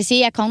jeg virkelig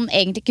si. Jeg kan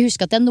egentlig ikke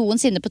huske at jeg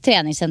noensinne på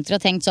treningssenter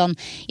har tenkt sånn,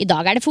 i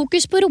dag det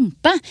fokus på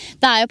rumpe.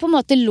 Det jo på en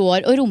måte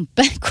lår og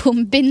rumpe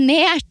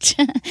kombinert,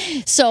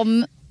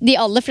 som de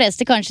aller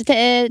fleste kanskje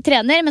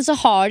trener, men så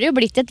har det jo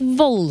blitt et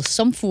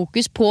voldsomt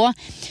fokus på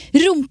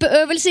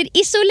rumpeøvelser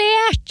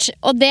isolert,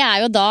 og det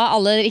jo da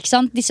alle, ikke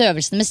sant, disse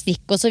øvelsene med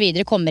stikk og så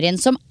videre kommer inn,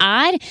 som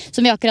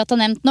som vi akkurat har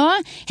nevnt nå,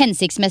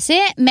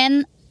 hensiktsmessig,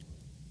 men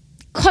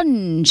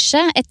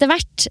kanskje etter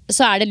hvert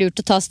så det lurt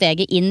å ta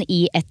steget inn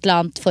i et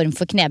eller annet form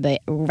for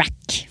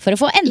knebøy-rack for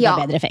å få enda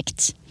bedre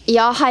effekt.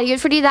 Ja,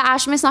 herregud, fordi det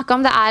som vi snakket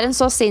om, det en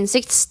så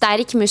sinnssykt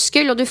sterk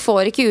muskel, og du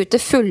får ikke ut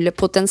det fulle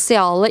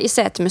potensialet i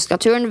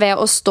setemuskulaturen ved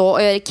å stå og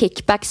gjøre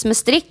kickbacks med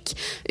strikk,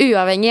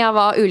 uavhengig av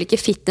hva ulike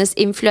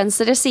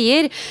fitnessinfluensere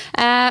sier.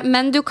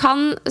 Men du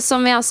kan,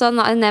 som vi altså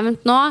har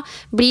nevnt nå,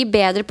 bli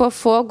bedre på å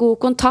få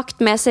god kontakt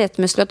med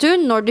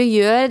setemuskulaturen når du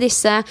gjør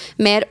disse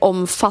mer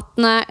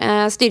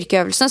omfattende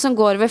styrkeøvelsene som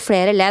går over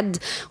flere ledd.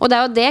 Og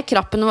det jo det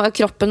kroppen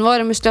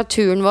vår og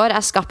muskulaturen vår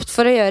skapt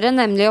for å gjøre,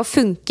 nemlig å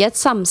funke et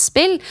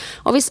samspill.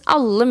 Og hvis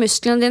alle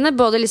musklene dine,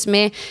 både liksom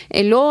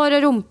i lår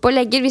og rumpe og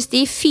legger, hvis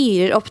de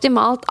fyrer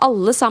optimalt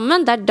alle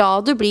sammen, det da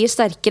du blir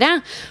sterkere.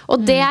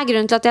 Og det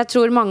grunnen til at jeg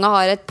tror mange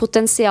har et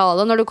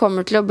potensial når du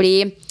kommer til å bli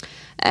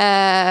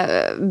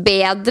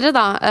bedre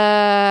da,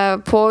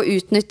 på å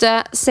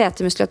utnytte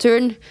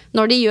setemuskulaturen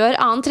når de gjør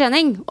annen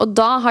trening, og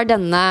da har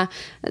denne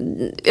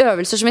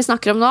øvelser som vi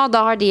snakker om nå,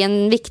 da har de en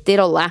viktig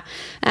rolle.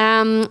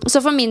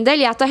 Så for min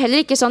del, jeg tar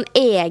heller ikke sånn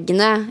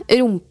egne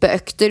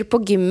rumpeøkter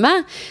på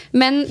gymmet,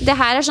 men det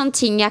her sånn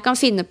ting jeg kan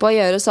finne på å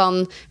gjøre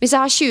sånn, hvis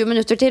jeg har 20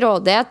 minutter til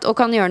rådighet og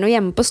kan gjøre noe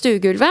hjemme på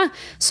stuegulvet,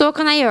 så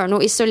kan jeg gjøre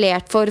noe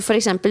isolert for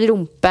eksempel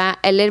rumpe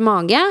eller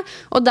mage,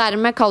 og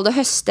dermed kalle det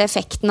høste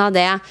effekten av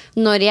det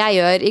når jeg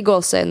gjør i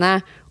gåseøyne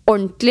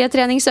ordentlige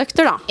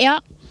treningsøkter da. Ja,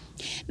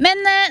 men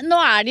nå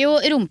det jo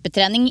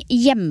rumpetrening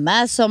hjemme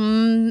som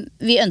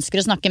vi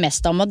ønsker å snakke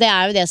mest om, og det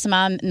jo det som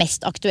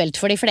mest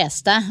aktuelt for de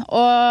fleste.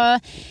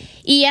 Og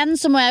igjen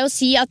så må jeg jo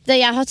si at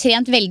jeg har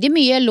trent veldig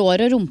mye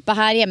lår og rumpe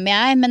her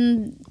hjemme men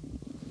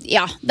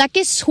ja, det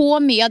ikke så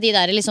mye av de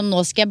der liksom,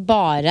 nå skal jeg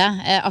bare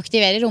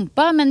aktivere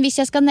rumpa, men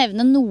hvis jeg skal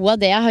nevne noe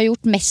av det jeg har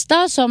gjort mest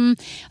av, som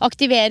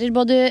aktiverer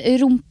både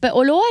rumpe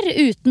og lår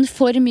uten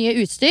for mye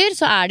utstyr,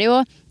 så det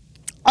jo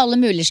alle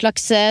mulige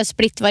slags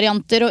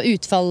splitt-varianter og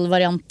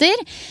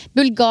utfall-varianter.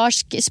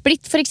 Bulgarsk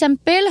splitt for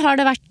eksempel har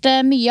det vært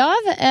mye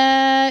av.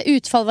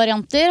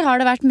 Utfall-varianter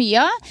har det vært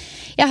mye av.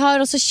 Jeg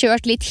har også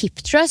kjørt litt hip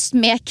thrust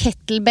med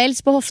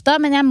kettlebells på hofta,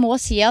 men jeg må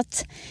si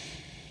at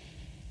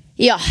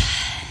ja,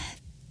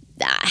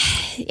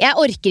 jeg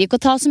orker ikke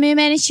å ta så mye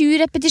mer enn 20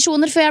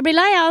 repetisjoner før jeg blir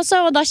lei, altså,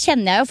 og da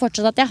kjenner jeg jo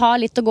fortsatt at jeg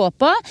har litt å gå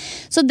på.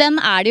 Så den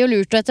det jo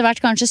lurt å etter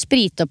hvert kanskje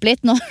sprite opp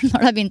litt når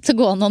det begynt å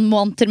gå noen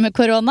måneder med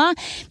korona,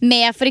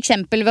 med for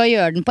eksempel ved å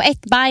gjøre den på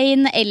ett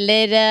bein,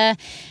 eller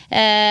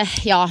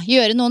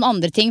gjøre noen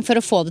andre ting for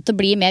å få det til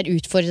å bli mer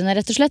utfordrende,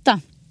 rett og slett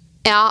da.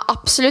 Ja,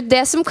 absolutt.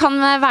 Det som kan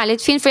være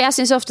litt fint, for jeg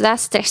synes jo ofte det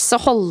stress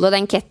å holde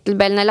den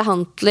kettlebellen eller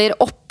hantler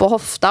oppå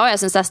hofta, og jeg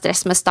synes det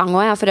stress med stang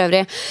også, for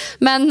øvrig.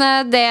 Men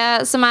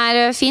det som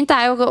fint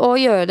jo å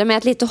gjøre det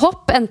med et lite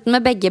hopp, enten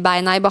med begge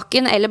beina i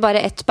bakken, eller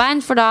bare ett bein,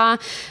 for da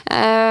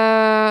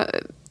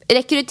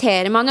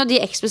rekrutterer man jo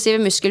de eksplosive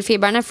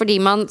muskelfiberne fordi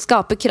man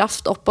skaper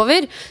kraft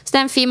oppover. Så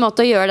det en fin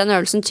måte å gjøre den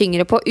øvelsen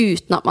tyngre på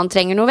uten at man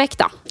trenger noe vekt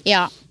da.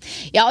 Ja,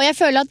 og jeg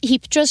føler at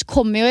hip thrust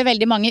kommer jo i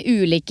veldig mange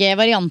ulike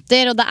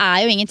varianter, og det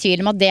jo ingen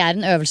tvil om at det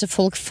en øvelse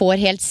folk får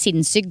helt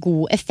sinnssykt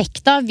god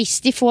effekt av hvis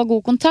de får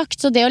god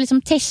kontakt. Så det å liksom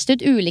teste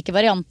ut ulike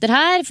varianter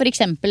her, for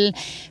eksempel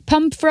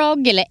pump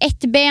frog eller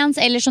ettbens,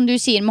 eller som du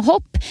sier med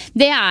hopp,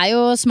 det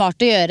jo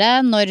smart å gjøre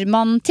når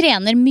man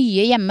trener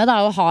mye hjemme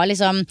da, og har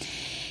liksom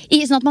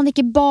sånn at man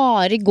ikke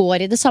bare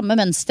går I det samme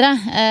mønstret,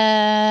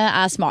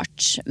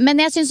 smart. Men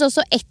jeg synes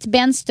også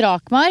ettben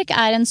strakmark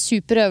en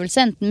super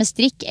øvelse, enten med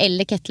strikk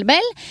eller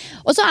kettlebell.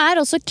 Og så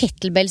også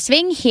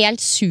kettlebell-sving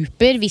helt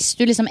super hvis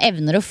du liksom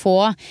evner å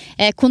få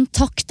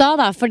kontakt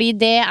da, fordi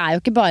det jo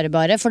ikke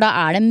bare, for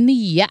da det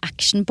mye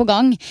action på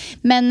gang.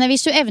 Men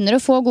hvis du evner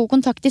å få god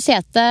kontakt I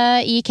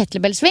setet I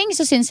kettlebell-sving,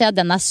 så synes jeg at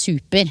den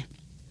super.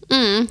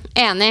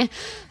 Enig.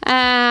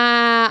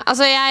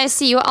 Altså jeg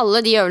sier jo alle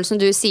de øvelsene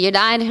du sier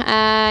der.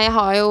 Jeg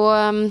har jo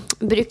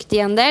brukt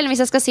de en del.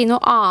 Hvis jeg skal si noe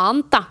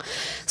annet da,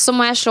 så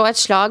må jeg slå et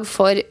slag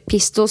for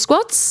pistol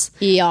squats.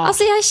 Ja.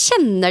 Altså jeg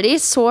kjenner de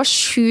så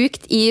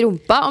sjukt I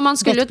rumpa, og man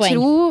skulle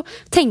jo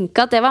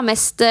tenke at det var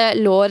mest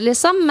lår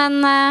liksom,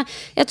 men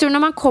jeg tror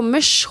når man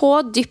kommer så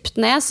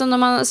dypt ned som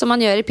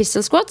man gjør I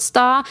pistol squats,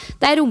 da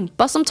det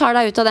rumpa som tar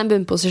deg ut av den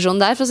bunnposisjonen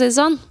der, for å si det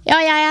sånn.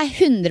 Ja, jeg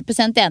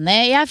 100% enig.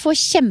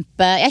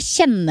 Jeg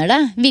kjenner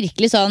det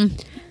virkelig sånn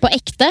på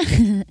ekte.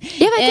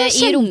 Jeg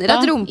kjenner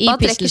at rumpa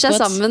trekker seg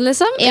sammen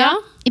liksom. Ja,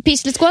 I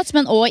pistol squats,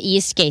 men også I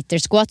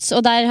skater squats.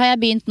 Og der har jeg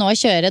begynt nå å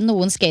kjøre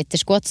noen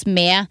skater squats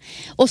med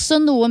også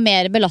noe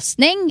mer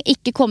belastning.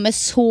 Ikke komme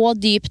så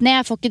dypt ned.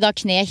 Jeg får ikke da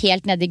kne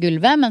helt ned I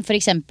gulvet, men for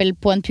eksempel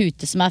på en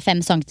pute som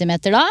 5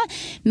 centimeter da,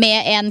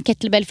 med en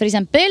kettlebell for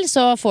eksempel,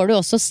 så får du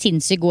også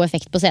sinnssykt god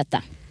effekt på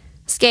setet.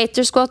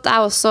 Skater squat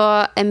også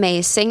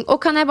amazing. Og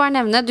kan jeg bare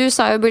nevne, du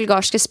sa jo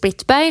bulgarske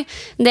splitbøy.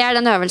 Det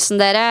den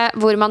øvelsen dere,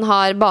 hvor man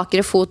har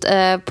bakre fot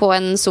på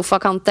en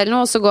sofakant eller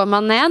noe, og så går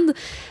man ned.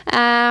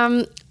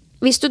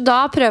 Hvis du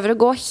da prøver å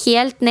gå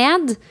helt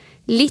ned,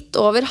 litt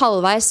over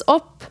halvveis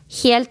opp,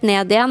 helt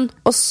ned igjen,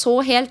 og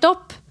så helt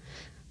opp,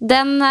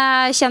 den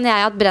kjenner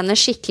jeg at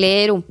brenner skikkelig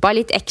I rumpa,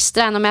 litt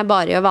ekstra enn om jeg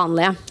bare gjør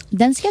vanlige.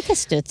 Den skal jeg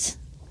teste ut.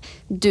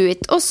 Do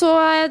it. Og så,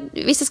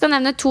 hvis jeg skal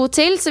nevne 2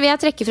 til, så vil jeg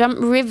trekke frem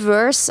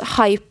reverse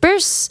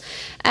hypers.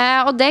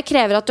 Og det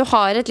krever at du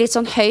har et litt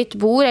sånn høyt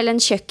bord eller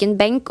en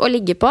kjøkkenbenk å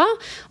ligge på,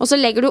 og så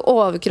legger du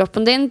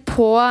overkroppen din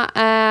på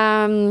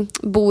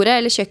bordet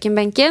eller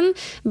kjøkkenbenken.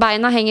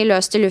 Beina henger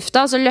løst I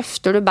lufta, og så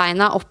løfter du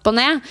beina opp og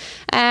ned.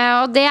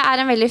 Og det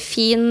en veldig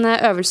fin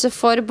øvelse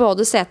for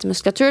både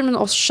setemuskulaturen,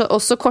 men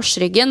også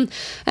korsryggen.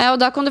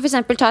 Og da kan du for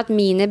eksempel ta et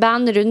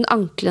miniband rundt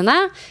anklene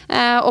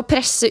og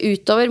presse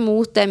utover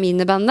mot det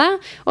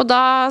minibandet, og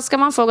da skal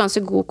man få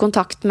ganske god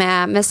kontakt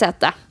med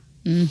setet.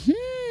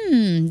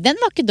 Den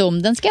var ikke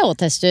dum, den skal jeg også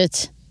teste ut.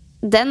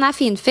 Den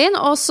finfin,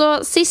 og så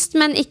sist,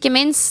 men ikke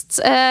minst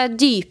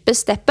dype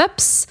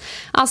step-ups.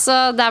 Altså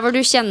der hvor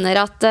du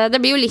kjenner at det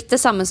blir jo litt det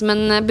samme som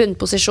en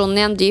bunnposisjon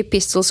I en dyp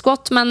pistol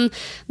squat, men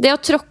det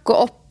å tråkke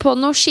opp på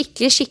noe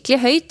skikkelig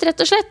høyt,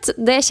 rett og slett,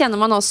 det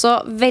kjenner man også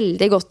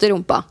veldig godt I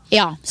rumpa.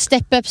 Ja,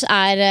 step-ups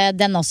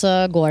den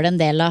også går det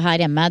en del av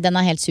her hjemme. Den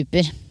helt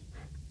super.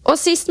 Og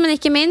sist, men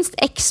ikke minst,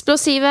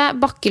 eksplosive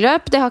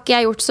bakkeløp. Det har ikke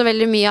jeg gjort så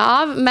veldig mye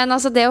av, men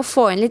altså det å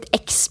få inn litt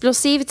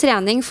eksplosiv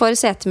trening for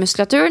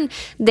setemuskulaturen,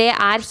 det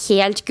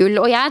helt gull.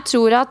 Og jeg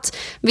tror at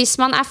hvis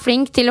man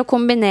flink til å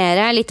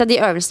kombinere litt av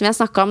de øvelsene vi har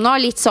snakket om nå,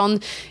 litt sånn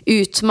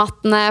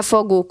utmattende,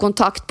 få god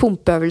kontakt,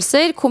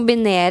 pumpeøvelser,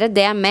 kombinere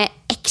det med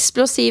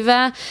eksplosive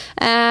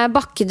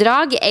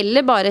bakkedrag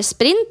eller bare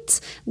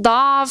sprint,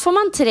 da får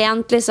man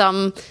trent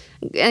liksom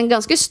en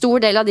ganske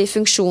stor del av de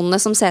funksjonene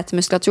som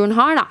setemuskulaturen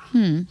har da.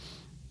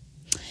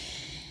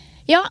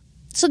 Ja,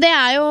 så det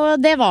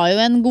var jo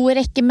en god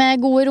rekke med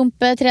gode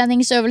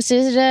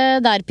rumpetreningsøvelser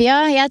der,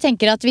 Pia. Jeg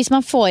tenker at hvis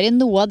man får inn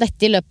noe av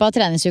dette I løpet av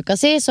treningsuka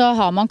si, så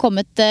har man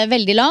kommet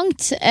veldig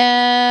langt.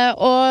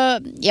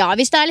 Og ja,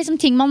 hvis det liksom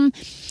ting man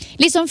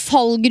litt sånn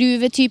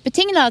fallgruve-type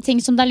ting da, ting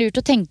som det lurt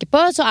å tenke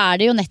på, så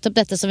det jo nettopp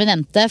dette som vi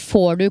nevnte.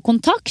 Får du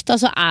kontakt?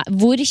 Altså,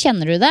 hvor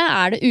kjenner du det?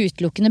 Det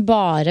utelukkende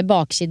bare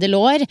bakside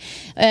lår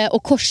og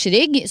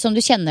korsrygg som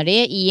du kjenner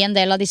det I en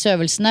del av disse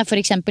øvelsene,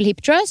 for eksempel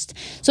hip thrust,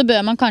 så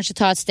bør man kanskje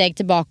ta et steg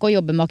tilbake og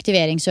jobbe med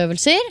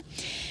aktiveringsøvelser.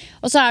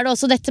 Og så det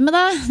også dette med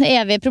da, det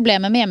evige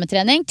problemet med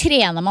hjemmetrening.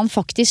 Trener man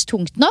faktisk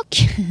tungt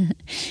nok?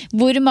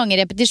 Hvor mange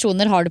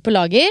repetisjoner har du på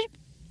lager?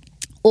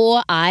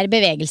 Og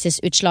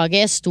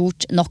bevegelsesutslaget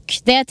stort nok?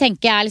 Det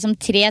tenker jeg liksom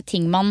 3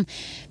 ting man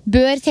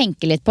bør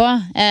tenke litt på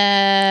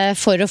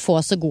for å få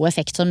så god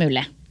effekt som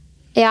mulig.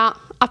 Ja,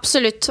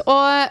 absolutt.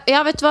 Og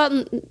ja, vet du hva?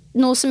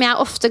 Noe som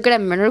jeg ofte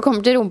glemmer når det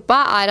kommer til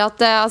rumpa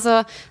at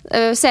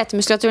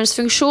setemuskulaturens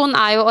funksjon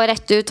jo å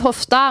rette ut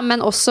hofta,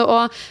 men også å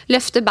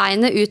løfte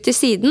beinet ut til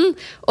siden.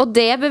 Og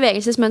det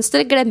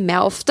bevegelsesmønsteret glemmer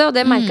jeg ofte, og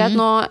det merker jeg at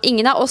nå,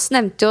 ingen av oss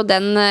nevnte jo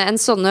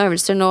en sånne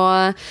øvelser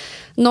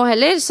nå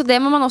heller, så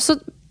det må man også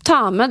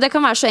ta med. Det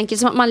kan være så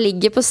enkelt som at man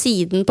ligger på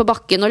siden på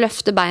bakken og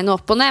løfter beinet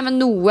opp og ned, men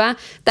noe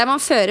der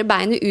man fører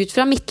beinet ut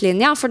fra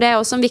midtlinja, for det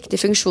også en viktig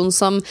funksjon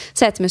som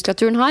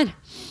setemuskulaturen har.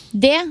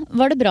 Det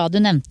var det bra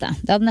du nevnte.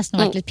 Det hadde nesten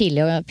vært litt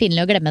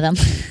pinlig å glemme den.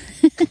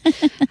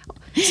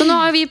 Så nå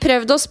har vi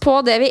prøvd oss på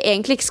det vi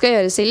egentlig ikke skal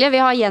gjøre, Silje. Vi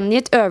har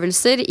gjengitt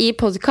øvelser I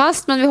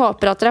podcast, men vi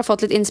håper at dere har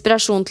fått litt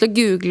inspirasjon til å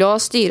google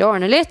og styre og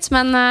ordne litt.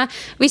 Men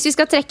hvis vi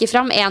skal trekke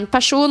fram en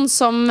person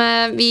som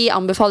vi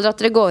anbefaler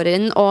at dere går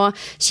inn og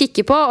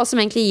kikker på, og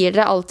som egentlig gir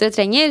dere alt dere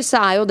trenger,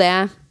 så jo det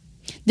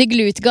The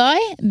Glute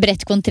Guy,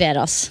 Brett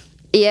Contreras.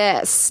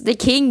 Yes, the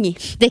king.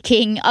 The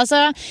king,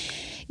 altså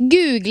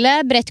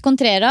google Brett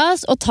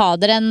Contreras og ta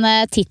dere en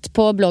titt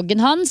på bloggen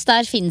hans.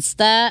 Der finnes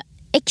det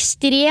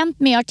ekstremt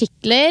mye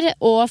artikler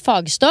og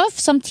fagstoff,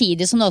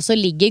 samtidig som det også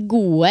ligger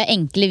gode,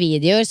 enkle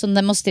videoer som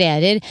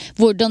demonstrerer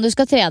hvordan du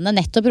skal trene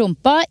nettopp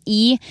rumpa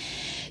i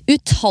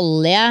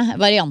utallige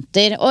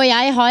varianter. Og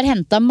jeg har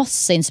hentet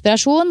masse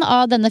inspirasjon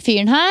av denne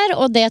fyren her,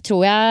 og det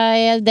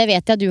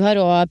vet jeg du har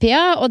også,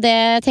 Pia, og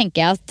det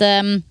tenker jeg at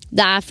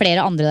det er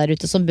flere andre der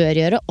ute som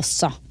bør gjøre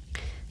også.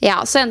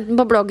 Ja, så enten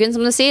på bloggen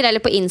som du sier,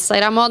 eller på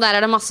Instagram også, der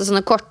er det masse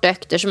sånne korte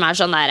økter som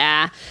er sånn der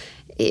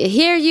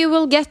Here you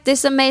will get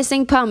this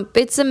amazing pump.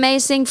 It's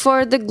amazing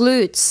for the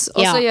glutes.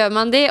 Og så gjør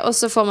man de, og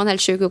så får man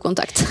helt syk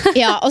kontakt.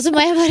 Ja, og så må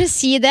jeg bare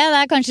si det.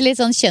 Det er kanskje litt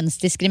sånn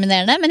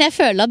kjønnsdiskriminerende, men jeg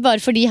føler at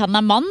bare fordi han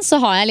er mann, så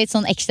har jeg litt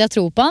sånn ekstra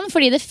tro på han.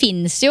 Fordi det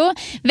finnes jo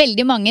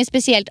veldig mange,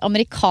 spesielt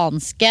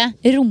amerikanske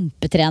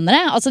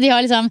rumpetrenere. Altså de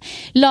har liksom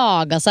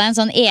laget seg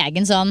en sånn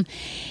egen sånn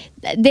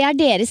det er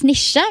deres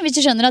nisje, hvis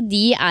du skjønner at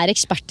de er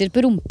eksperter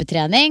på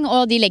rumpetrening,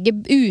 og de legger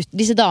ut,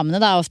 disse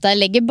damene da ofte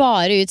legger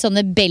bare ut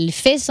sånne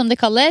belfies som det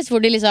kalles, hvor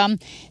de liksom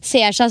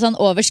ser seg sånn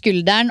over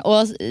skulderen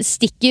og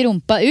stikker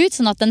rumpa ut,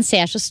 sånn at den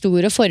ser så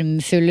stor og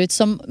formfull ut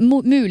som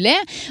mulig,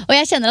 og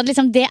jeg kjenner at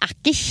liksom det er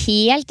ikke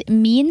helt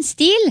min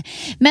stil,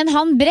 men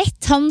han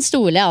Brett, han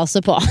stoler jeg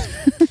altså på.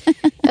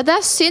 Ja, det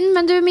er synd,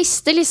 men du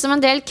mister liksom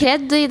en del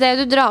kred i det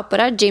du drar på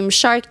deg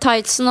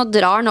Gymshark-tightsen og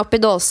drar den opp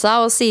i dåsa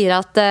og sier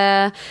at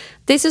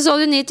this is all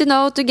you need to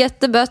know to get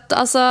the butt.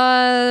 Altså,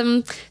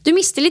 du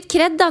mister litt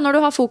kred da når du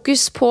har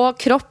fokus på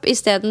kropp i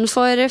stedet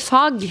for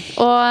fag.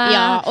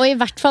 Og i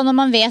hvert fall når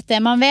man vet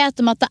det man vet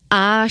om at det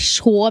er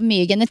så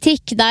mye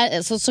genetikk.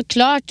 Så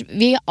klart,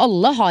 vi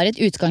alle har et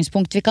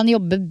utgangspunkt vi kan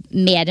jobbe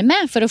mer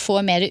med for å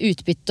få mer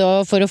utbytte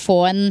og for å få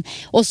en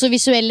også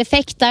visuell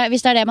effekt,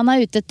 hvis det er det man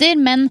er ute etter.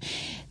 Men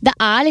det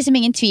er liksom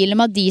ingen tvil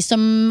om at de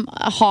som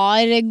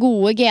har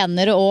gode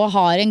gener og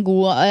har en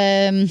god,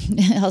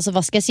 altså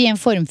hva skal jeg si, en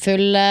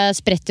formfull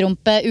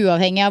sprettrumpe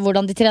uavhengig av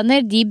hvordan de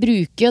trener, de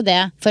bruker jo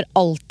det for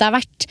alt det er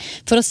verdt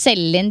for å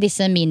selge inn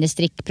disse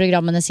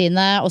ministrikkprogrammene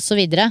sine og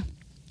så videre.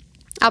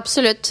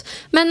 Absolutt,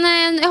 men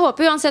jeg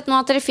håper uansett nå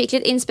at dere fikk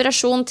litt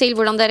inspirasjon til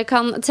hvordan dere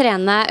kan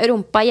trene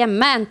rumpa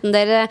hjemme, enten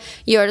dere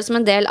gjør det som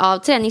en del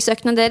av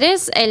treningsøktene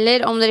deres,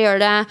 eller om dere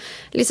gjør det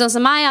litt sånn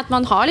som meg, at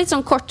man har litt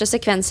sånn korte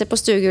sekvenser på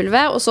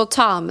stuegulvet, og så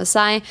tar med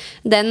seg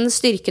den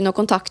styrken og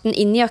kontakten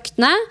inn i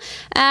øktene,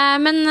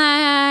 men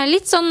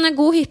litt sånn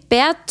god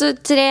hyppighet,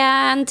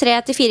 3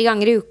 til 4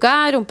 ganger i uka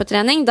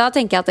rumpetrening, da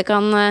tenker jeg at det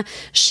kan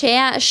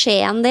skje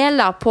en del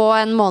da, på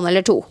en måned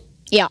eller 2.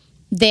 Ja,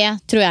 det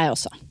tror jeg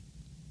også.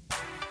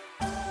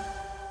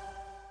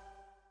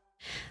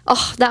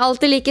 Det er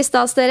alltid like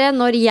stas dere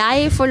når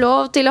jeg får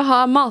lov til å ha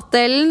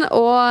matdelen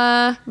og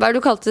hva er det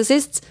du kalte det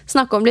sist?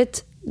 Snakke om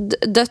litt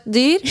dødt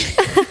dyr.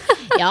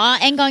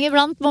 Ja, en gang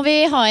iblant må vi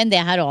ha inn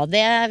det her også.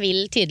 Det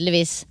vil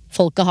tydeligvis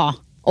folket ha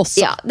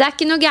også. Ja, det er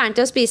ikke noe gærent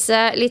til å spise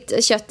litt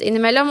kjøtt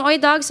innimellom. Og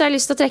i dag så har jeg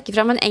lyst til å trekke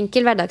fram en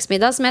enkel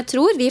hverdagsmiddag som jeg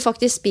tror vi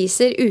faktisk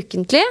spiser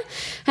ukentlig.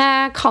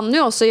 Kan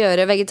jo også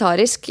gjøre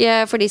vegetarisk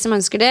for de som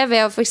ønsker det,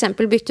 ved å for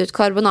eksempel bytte ut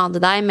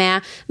karbonadedeig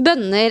med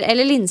bønner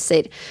eller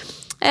linser.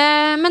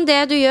 Men det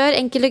du gjør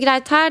enkelt og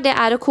greit her, det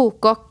er å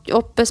koke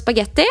opp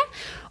spagetti,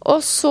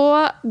 og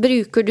så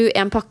bruker du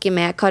en pakke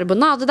med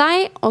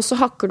karbonadedeig, og så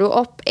hakker du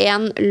opp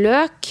en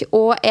løk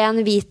og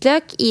en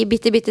hvitløk i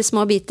bitte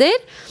små biter.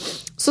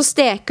 Så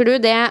steker du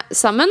det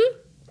sammen,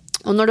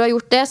 og når du har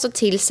gjort det, så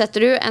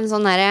tilsetter du en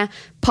sånn der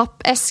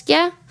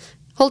pappeske,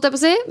 holdt jeg på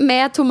å si,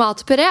 med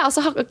tomatpuré,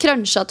 altså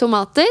cruncha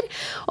tomater,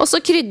 og så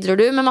krydrer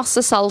du med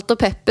masse salt og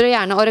pepper, og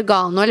gjerne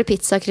oregano eller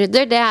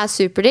pizzakrydder, det er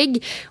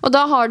superdigg, og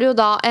da har du jo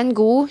da en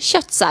god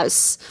kjøttsaus.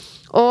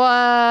 Og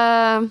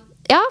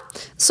ja,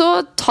 så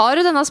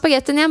tar du denne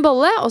spagettien i en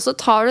bolle, og så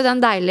tar du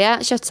den deilige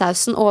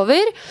kjøttsausen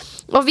over,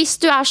 og hvis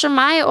du er som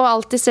meg og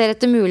alltid ser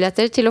etter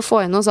muligheter til å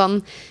få inn noen sånn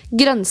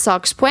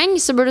grønnsakspoeng,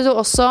 så burde du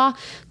også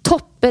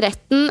toppe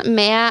retten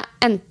med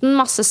enten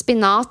masse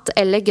spinat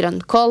eller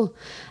grønnkål.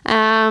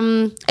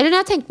 Eller når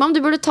jeg tenker meg om,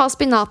 du burde ta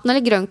spinaten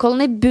eller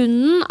grønnkålen i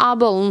bunnen av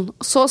bollen,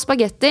 så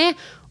spagetti,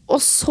 og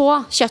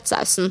så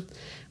kjøttsausen.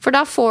 For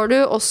da får du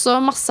også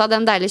masse av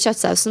den deilige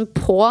kjøttsausen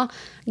på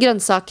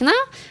grønnsakene,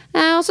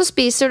 og så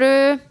spiser du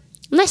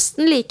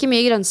nesten like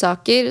mye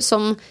grønnsaker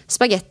som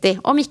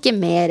spagetti, om ikke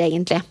mer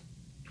egentlig.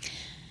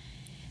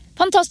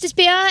 Fantastisk,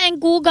 Pia. En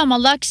god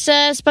gammeldags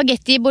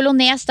spagetti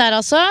bolognese der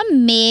altså,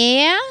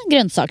 med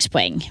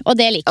grønnsakspoeng. Og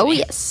det liker vi. Oh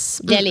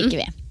yes. Det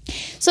liker vi.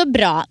 Så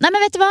bra. Nei,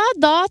 men vet du hva?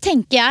 Da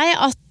tenker jeg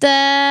at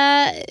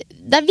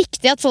det er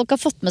viktig at folk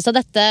har fått med seg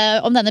dette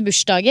om denne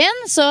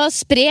bursdagen. Så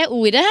spre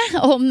ordet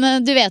om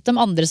du vet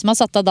om andre som har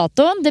satt av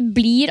datoen. Det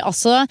blir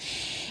altså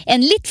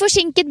en litt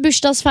forsinket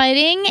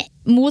bursdagsfeiring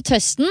mot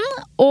høsten,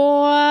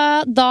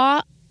 og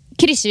da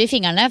krysser vi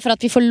fingrene for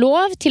at vi får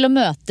lov til å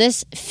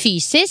møtes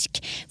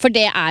fysisk, for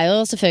det er jo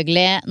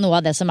selvfølgelig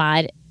noe av det som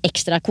er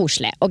ekstra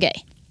koselig og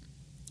gøy.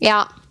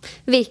 Ja,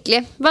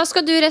 virkelig. Hva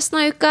skal du resten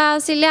av uka,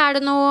 Silje?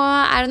 Er det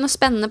noe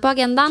spennende på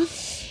agendaen?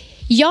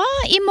 Ja,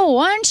 I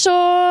morgen så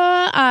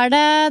det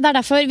er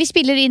derfor vi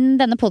spiller inn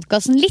denne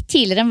podcasten litt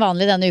tidligere enn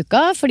vanlig denne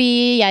uka,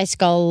 fordi jeg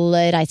skal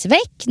reise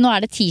vekk. Nå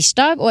det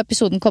tirsdag, og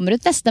episoden kommer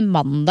ut neste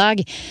mandag.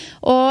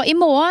 Og I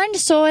morgen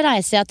så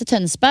reiser jeg til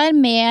Tønsberg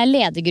med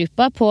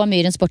ledergruppa på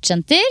Myren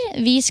Sportscenter.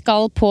 Vi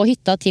skal på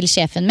hytta til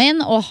sjefen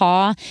min og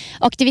ha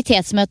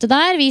aktivitetsmøte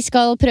der. Vi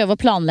skal prøve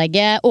å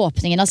planlegge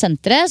åpningen av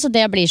senteret, så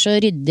det blir så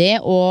ryddig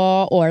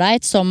og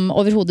ålreit som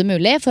overhodet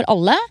mulig for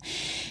alle.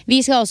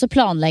 Vi skal også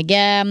planlegge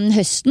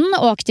høsten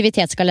og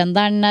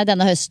aktivitetskalenderen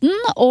denne høsten,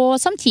 og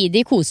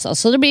samtidig kose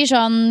oss. Så det blir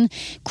sånn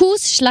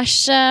kos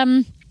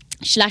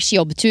slash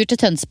jobbtur til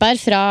Tønsberg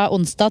fra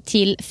onsdag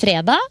til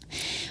fredag.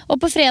 Og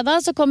på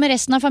fredag så kommer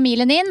resten av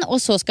familien inn, og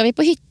så skal vi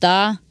på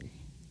hytta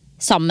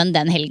sammen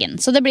den helgen.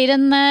 Så det blir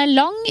en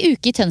lang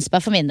uke I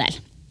Tønsberg for min del.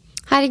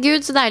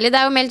 Herregud, så deilig.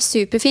 Det jo meldt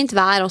superfint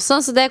vær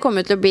også, så det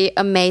kommer til å bli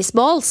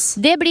amazeballs.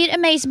 Det blir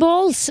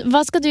amazeballs.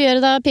 Hva skal du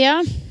gjøre da,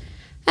 Pia?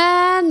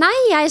 Nei,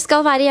 jeg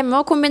skal være hjemme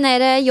og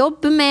kombinere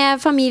jobb med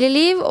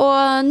familieliv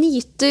og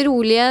nyte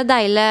rolige,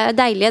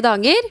 deilige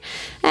dager.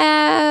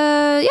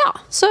 Ja,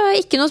 så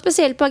ikke noe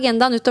spesielt på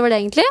agendaen utover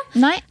det egentlig.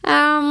 Nei.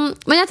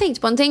 Men jeg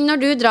tenkte på en ting.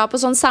 Når du drar på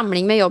sånn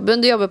samling med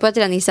jobben, du jobber på et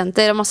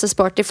treningssenter og masse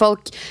sporty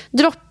folk,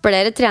 dropper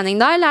dere trening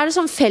da? Eller det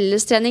sånn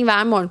fellestrening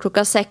hver morgen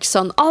klokka 6?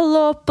 Sånn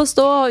alle opp og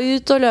stå,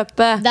 ut og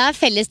løpe? Det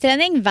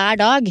fellestrening hver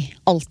dag,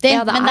 alltid.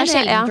 Ja, men det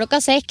sjelden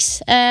klokka 6.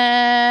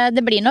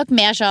 Det blir nok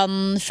mer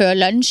sånn før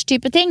lunsj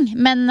type ting.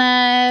 Men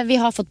vi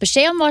har fått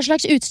beskjed om hva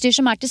slags utstyr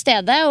som til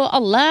stede, og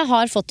alle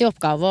har fått I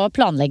oppgave å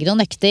planlegge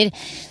noen økter.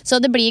 Så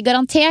det blir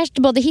garantert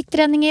både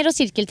hittreninger og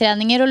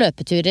sirkeltreninger og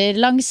løpeturer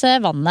langs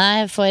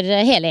vannet for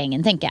hele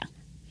gjengen, tenker jeg.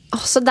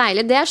 Så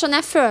deilig. Det sånn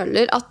jeg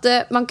føler at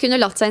man kunne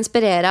latt seg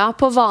inspirere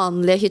på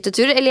vanlige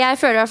hytteturer. Eller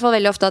jeg føler I hvert fall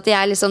veldig ofte at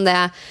jeg liksom det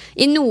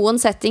I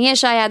noen settinger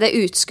så jeg det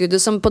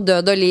utskuddet som på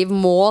død og liv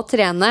må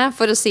trene,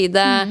 for å si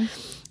det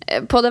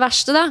på det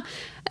verste da.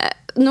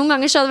 Noen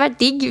ganger så hadde det vært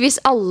digg hvis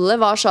alle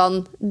var sånn: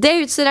 det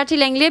utstyret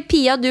tilgjengelig,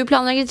 Pia, du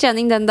planlegger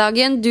trening den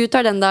dagen, du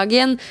tar den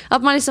dagen. At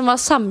man liksom var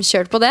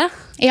samkjørt på det.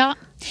 Ja.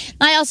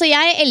 Nei, altså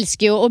jeg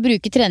elsker jo å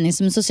bruke trening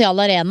som sosial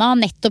arena,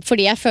 nettopp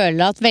fordi jeg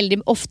føler at veldig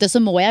ofte så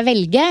må jeg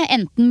velge,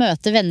 enten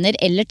møte venner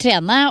eller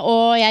trene,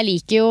 og jeg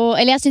liker jo,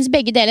 eller jeg synes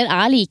begge deler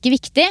like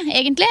viktig,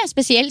 egentlig,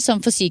 spesielt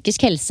som for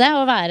psykisk helse,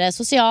 å være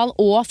sosial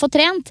og få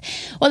trent,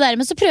 og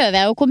dermed så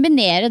prøver jeg å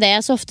kombinere det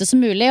så ofte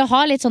som mulig, og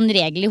ha litt sånn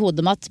regel I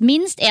hodet om at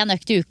minst en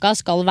økt I uka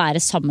skal være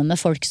sammen med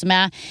folk som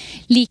jeg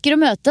liker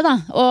å møte da,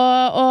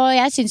 og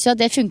jeg synes jo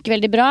at det funker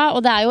veldig bra,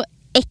 og det jo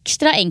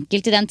ekstra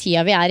enkelt I den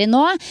tida vi I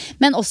nå,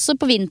 men også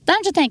på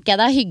vinteren så tenker jeg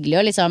det hyggelig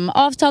å liksom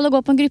avtale å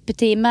gå på en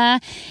gruppetime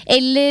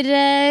eller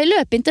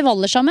løpe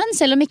intervaller sammen,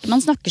 selv om ikke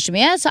man snakker så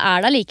mye, så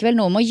det likevel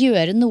noe med å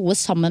gjøre noe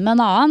sammen med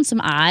en annen som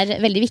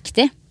veldig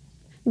viktig.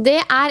 Det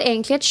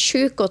egentlig et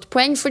sjukt godt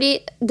poeng, fordi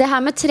det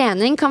her med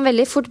trening kan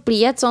veldig fort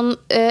bli et sånn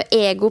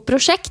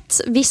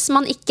ego-prosjekt hvis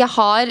man ikke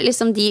har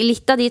liksom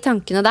litt av de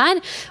tankene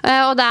der,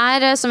 og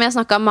det som jeg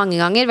snakket om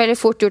mange ganger,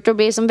 veldig fort gjort å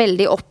bli liksom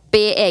veldig opp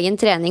I egen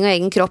trening og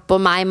egen kropp og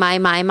meg,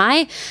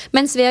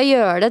 mens ved å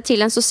gjøre det til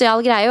en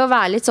sosial greie og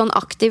være litt sånn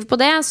aktiv på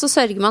det, så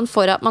sørger man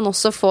for at man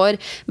også får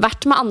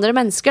vært med andre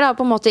mennesker da,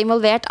 på en måte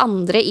involvert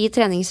andre I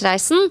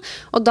treningsreisen,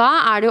 og da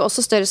det jo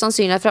også større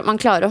sannsynlighet for at man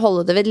klarer å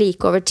holde det ved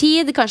like over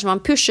tid, kanskje man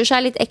pusher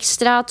seg litt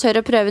ekstra,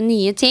 tør å prøve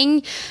nye ting,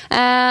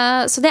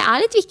 så det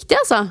litt viktig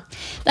altså.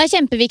 Det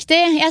kjempeviktig.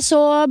 Jeg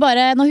så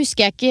bare, nå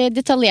husker jeg ikke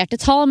detaljerte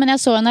tall, men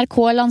jeg så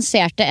NRK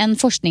lanserte en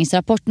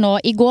forskningsrapport nå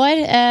I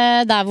går,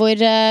 der hvor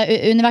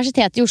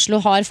Universitetet I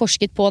Oslo har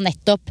forsket på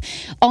nettopp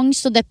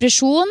angst og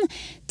depresjon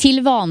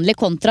til vanlig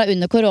kontra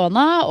under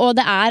korona, og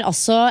det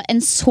altså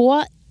en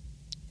så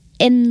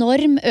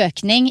enorm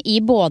økning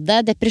I både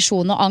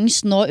depresjon og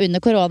angst nå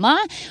under korona,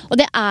 og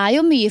det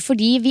jo mye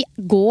fordi vi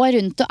går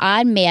rundt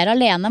og mer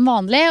alene enn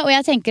vanlig, og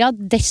jeg tenker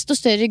at desto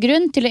større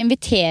grunn til å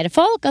invitere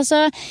folk,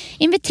 altså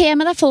inviter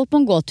med deg folk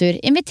på en gåtur,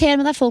 inviter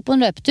med deg folk på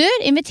en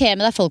løpetur, inviter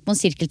med deg folk på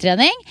en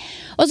sirkeltrening,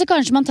 og så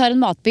kanskje man tar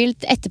en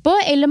matbild etterpå,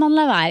 eller man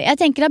lar være.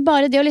 Jeg tenker at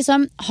bare det å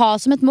liksom ha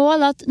som et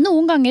mål at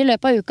noen ganger I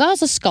løpet av uka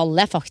så skal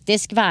jeg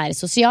faktisk være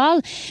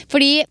sosial,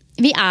 fordi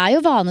vi jo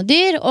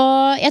vanedyr,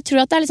 og jeg tror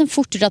at det liksom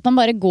fortere at man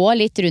bare går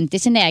litt rundt I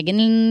sin egen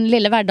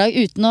lille hverdag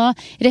uten å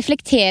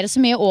reflektere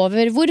så mye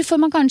over hvorfor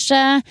man kanskje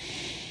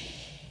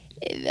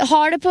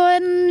har det på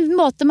en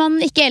måte man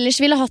ikke ellers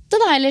ville hatt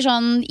det da, eller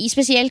sånn,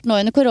 spesielt nå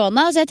under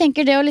korona. Så jeg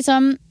tenker det å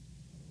liksom,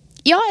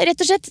 ja,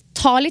 rett og slett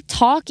ta litt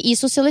tak I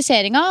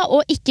sosialiseringa,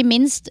 og ikke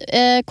minst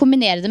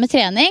kombinere det med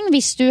trening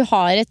hvis du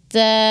har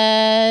et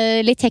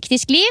litt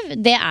hektisk liv.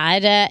 Det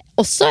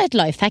også et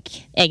lifehack,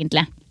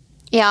 egentlig.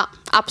 Ja,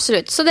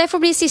 absolutt. Så det får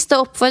bli siste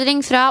oppfordring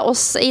fra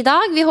oss I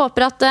dag. Vi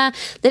håper at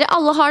dere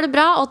alle har det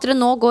bra, og at dere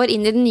nå går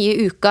inn I den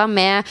nye uka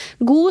med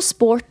god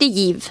sporty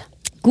giv.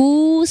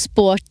 God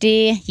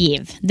sporty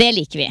giv. Det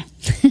liker vi.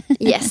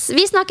 Yes.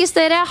 Vi snakkes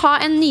dere. Ha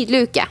en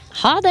nydelig uke.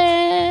 Ha det!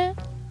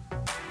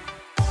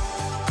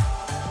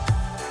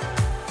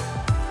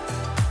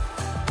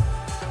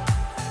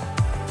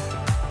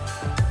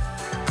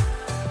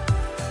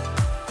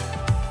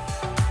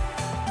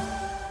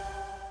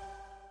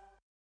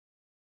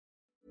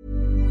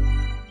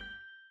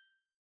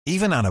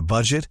 Even on a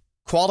budget,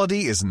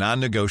 quality is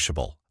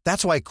non-negotiable.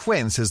 That's why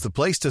Quince is the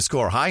place to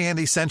score high-end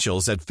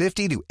essentials at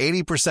 50 to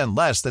 80%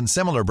 less than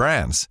similar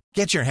brands.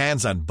 Get your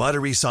hands on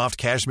buttery soft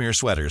cashmere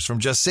sweaters from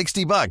just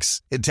 $60,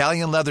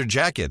 Italian leather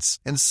jackets,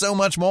 and so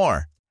much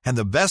more. And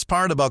the best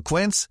part about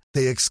Quince,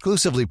 they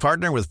exclusively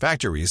partner with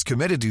factories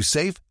committed to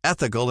safe,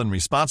 ethical, and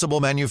responsible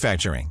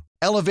manufacturing.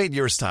 Elevate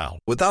your style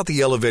without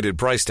the elevated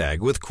price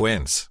tag with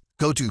Quince.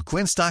 Go to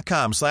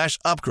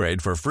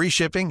quince.com/upgrade for free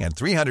shipping and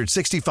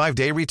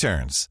 365-day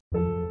returns.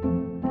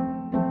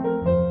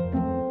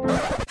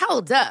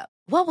 Hold up.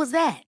 What was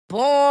that?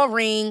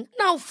 Boring.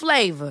 No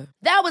flavor.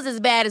 That was as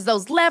bad as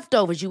those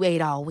leftovers you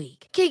ate all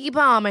week. Keke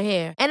Palmer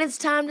here, and it's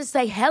time to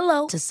say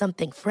hello to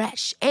something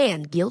fresh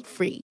and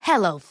guilt-free.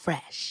 Hello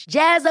Fresh.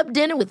 Jazz up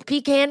dinner with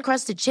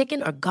pecan-crusted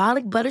chicken or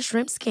garlic butter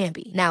shrimp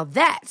scampi. Now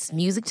that's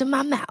music to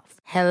my mouth.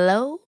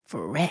 Hello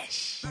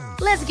Fresh.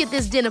 Let's get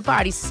this dinner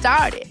party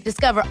started.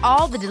 Discover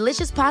all the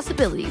delicious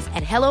possibilities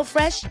at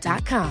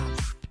hellofresh.com.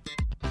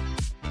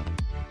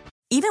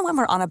 Even when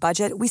we're on a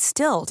budget, we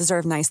still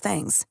deserve nice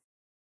things.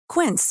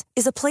 Quince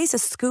is a place to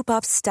scoop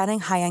up stunning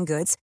high-end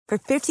goods for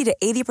 50 to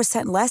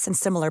 80% less than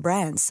similar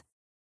brands.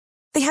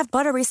 They have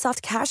buttery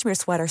soft cashmere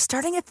sweaters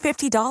starting at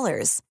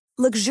 $50,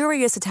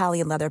 luxurious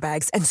Italian leather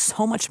bags, and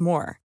so much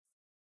more.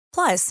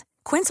 Plus,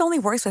 Quince only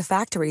works with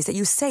factories that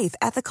use safe,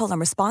 ethical, and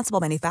responsible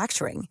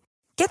manufacturing.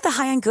 Get the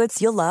high-end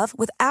goods you'll love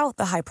without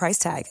the high price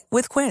tag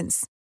with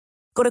Quince.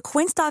 Go to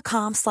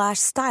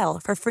quince.com/style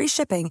for free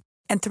shipping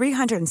and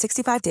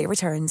 365-day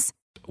returns.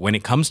 When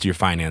it comes to your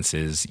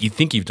finances, you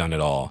think you've done it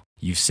all.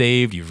 You've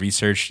saved, you've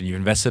researched, and you've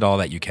invested all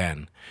that you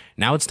can.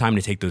 Now it's time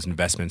to take those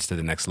investments to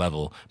the next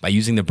level by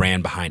using the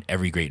brand behind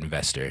every great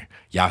investor,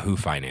 Yahoo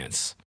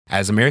Finance.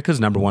 As America's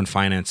 #1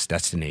 finance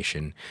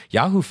destination,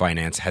 Yahoo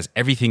Finance has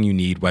everything you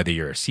need, whether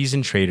you're a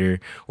seasoned trader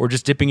or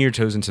just dipping your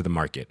toes into the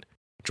market.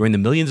 Join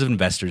the millions of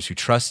investors who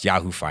trust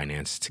Yahoo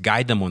Finance to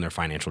guide them on their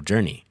financial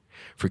journey.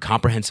 For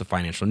comprehensive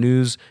financial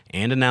news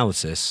and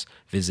analysis,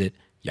 visit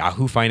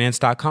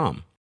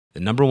yahoofinance.com, the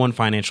 #1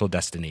 financial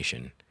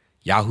destination,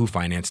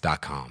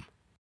 yahoofinance.com.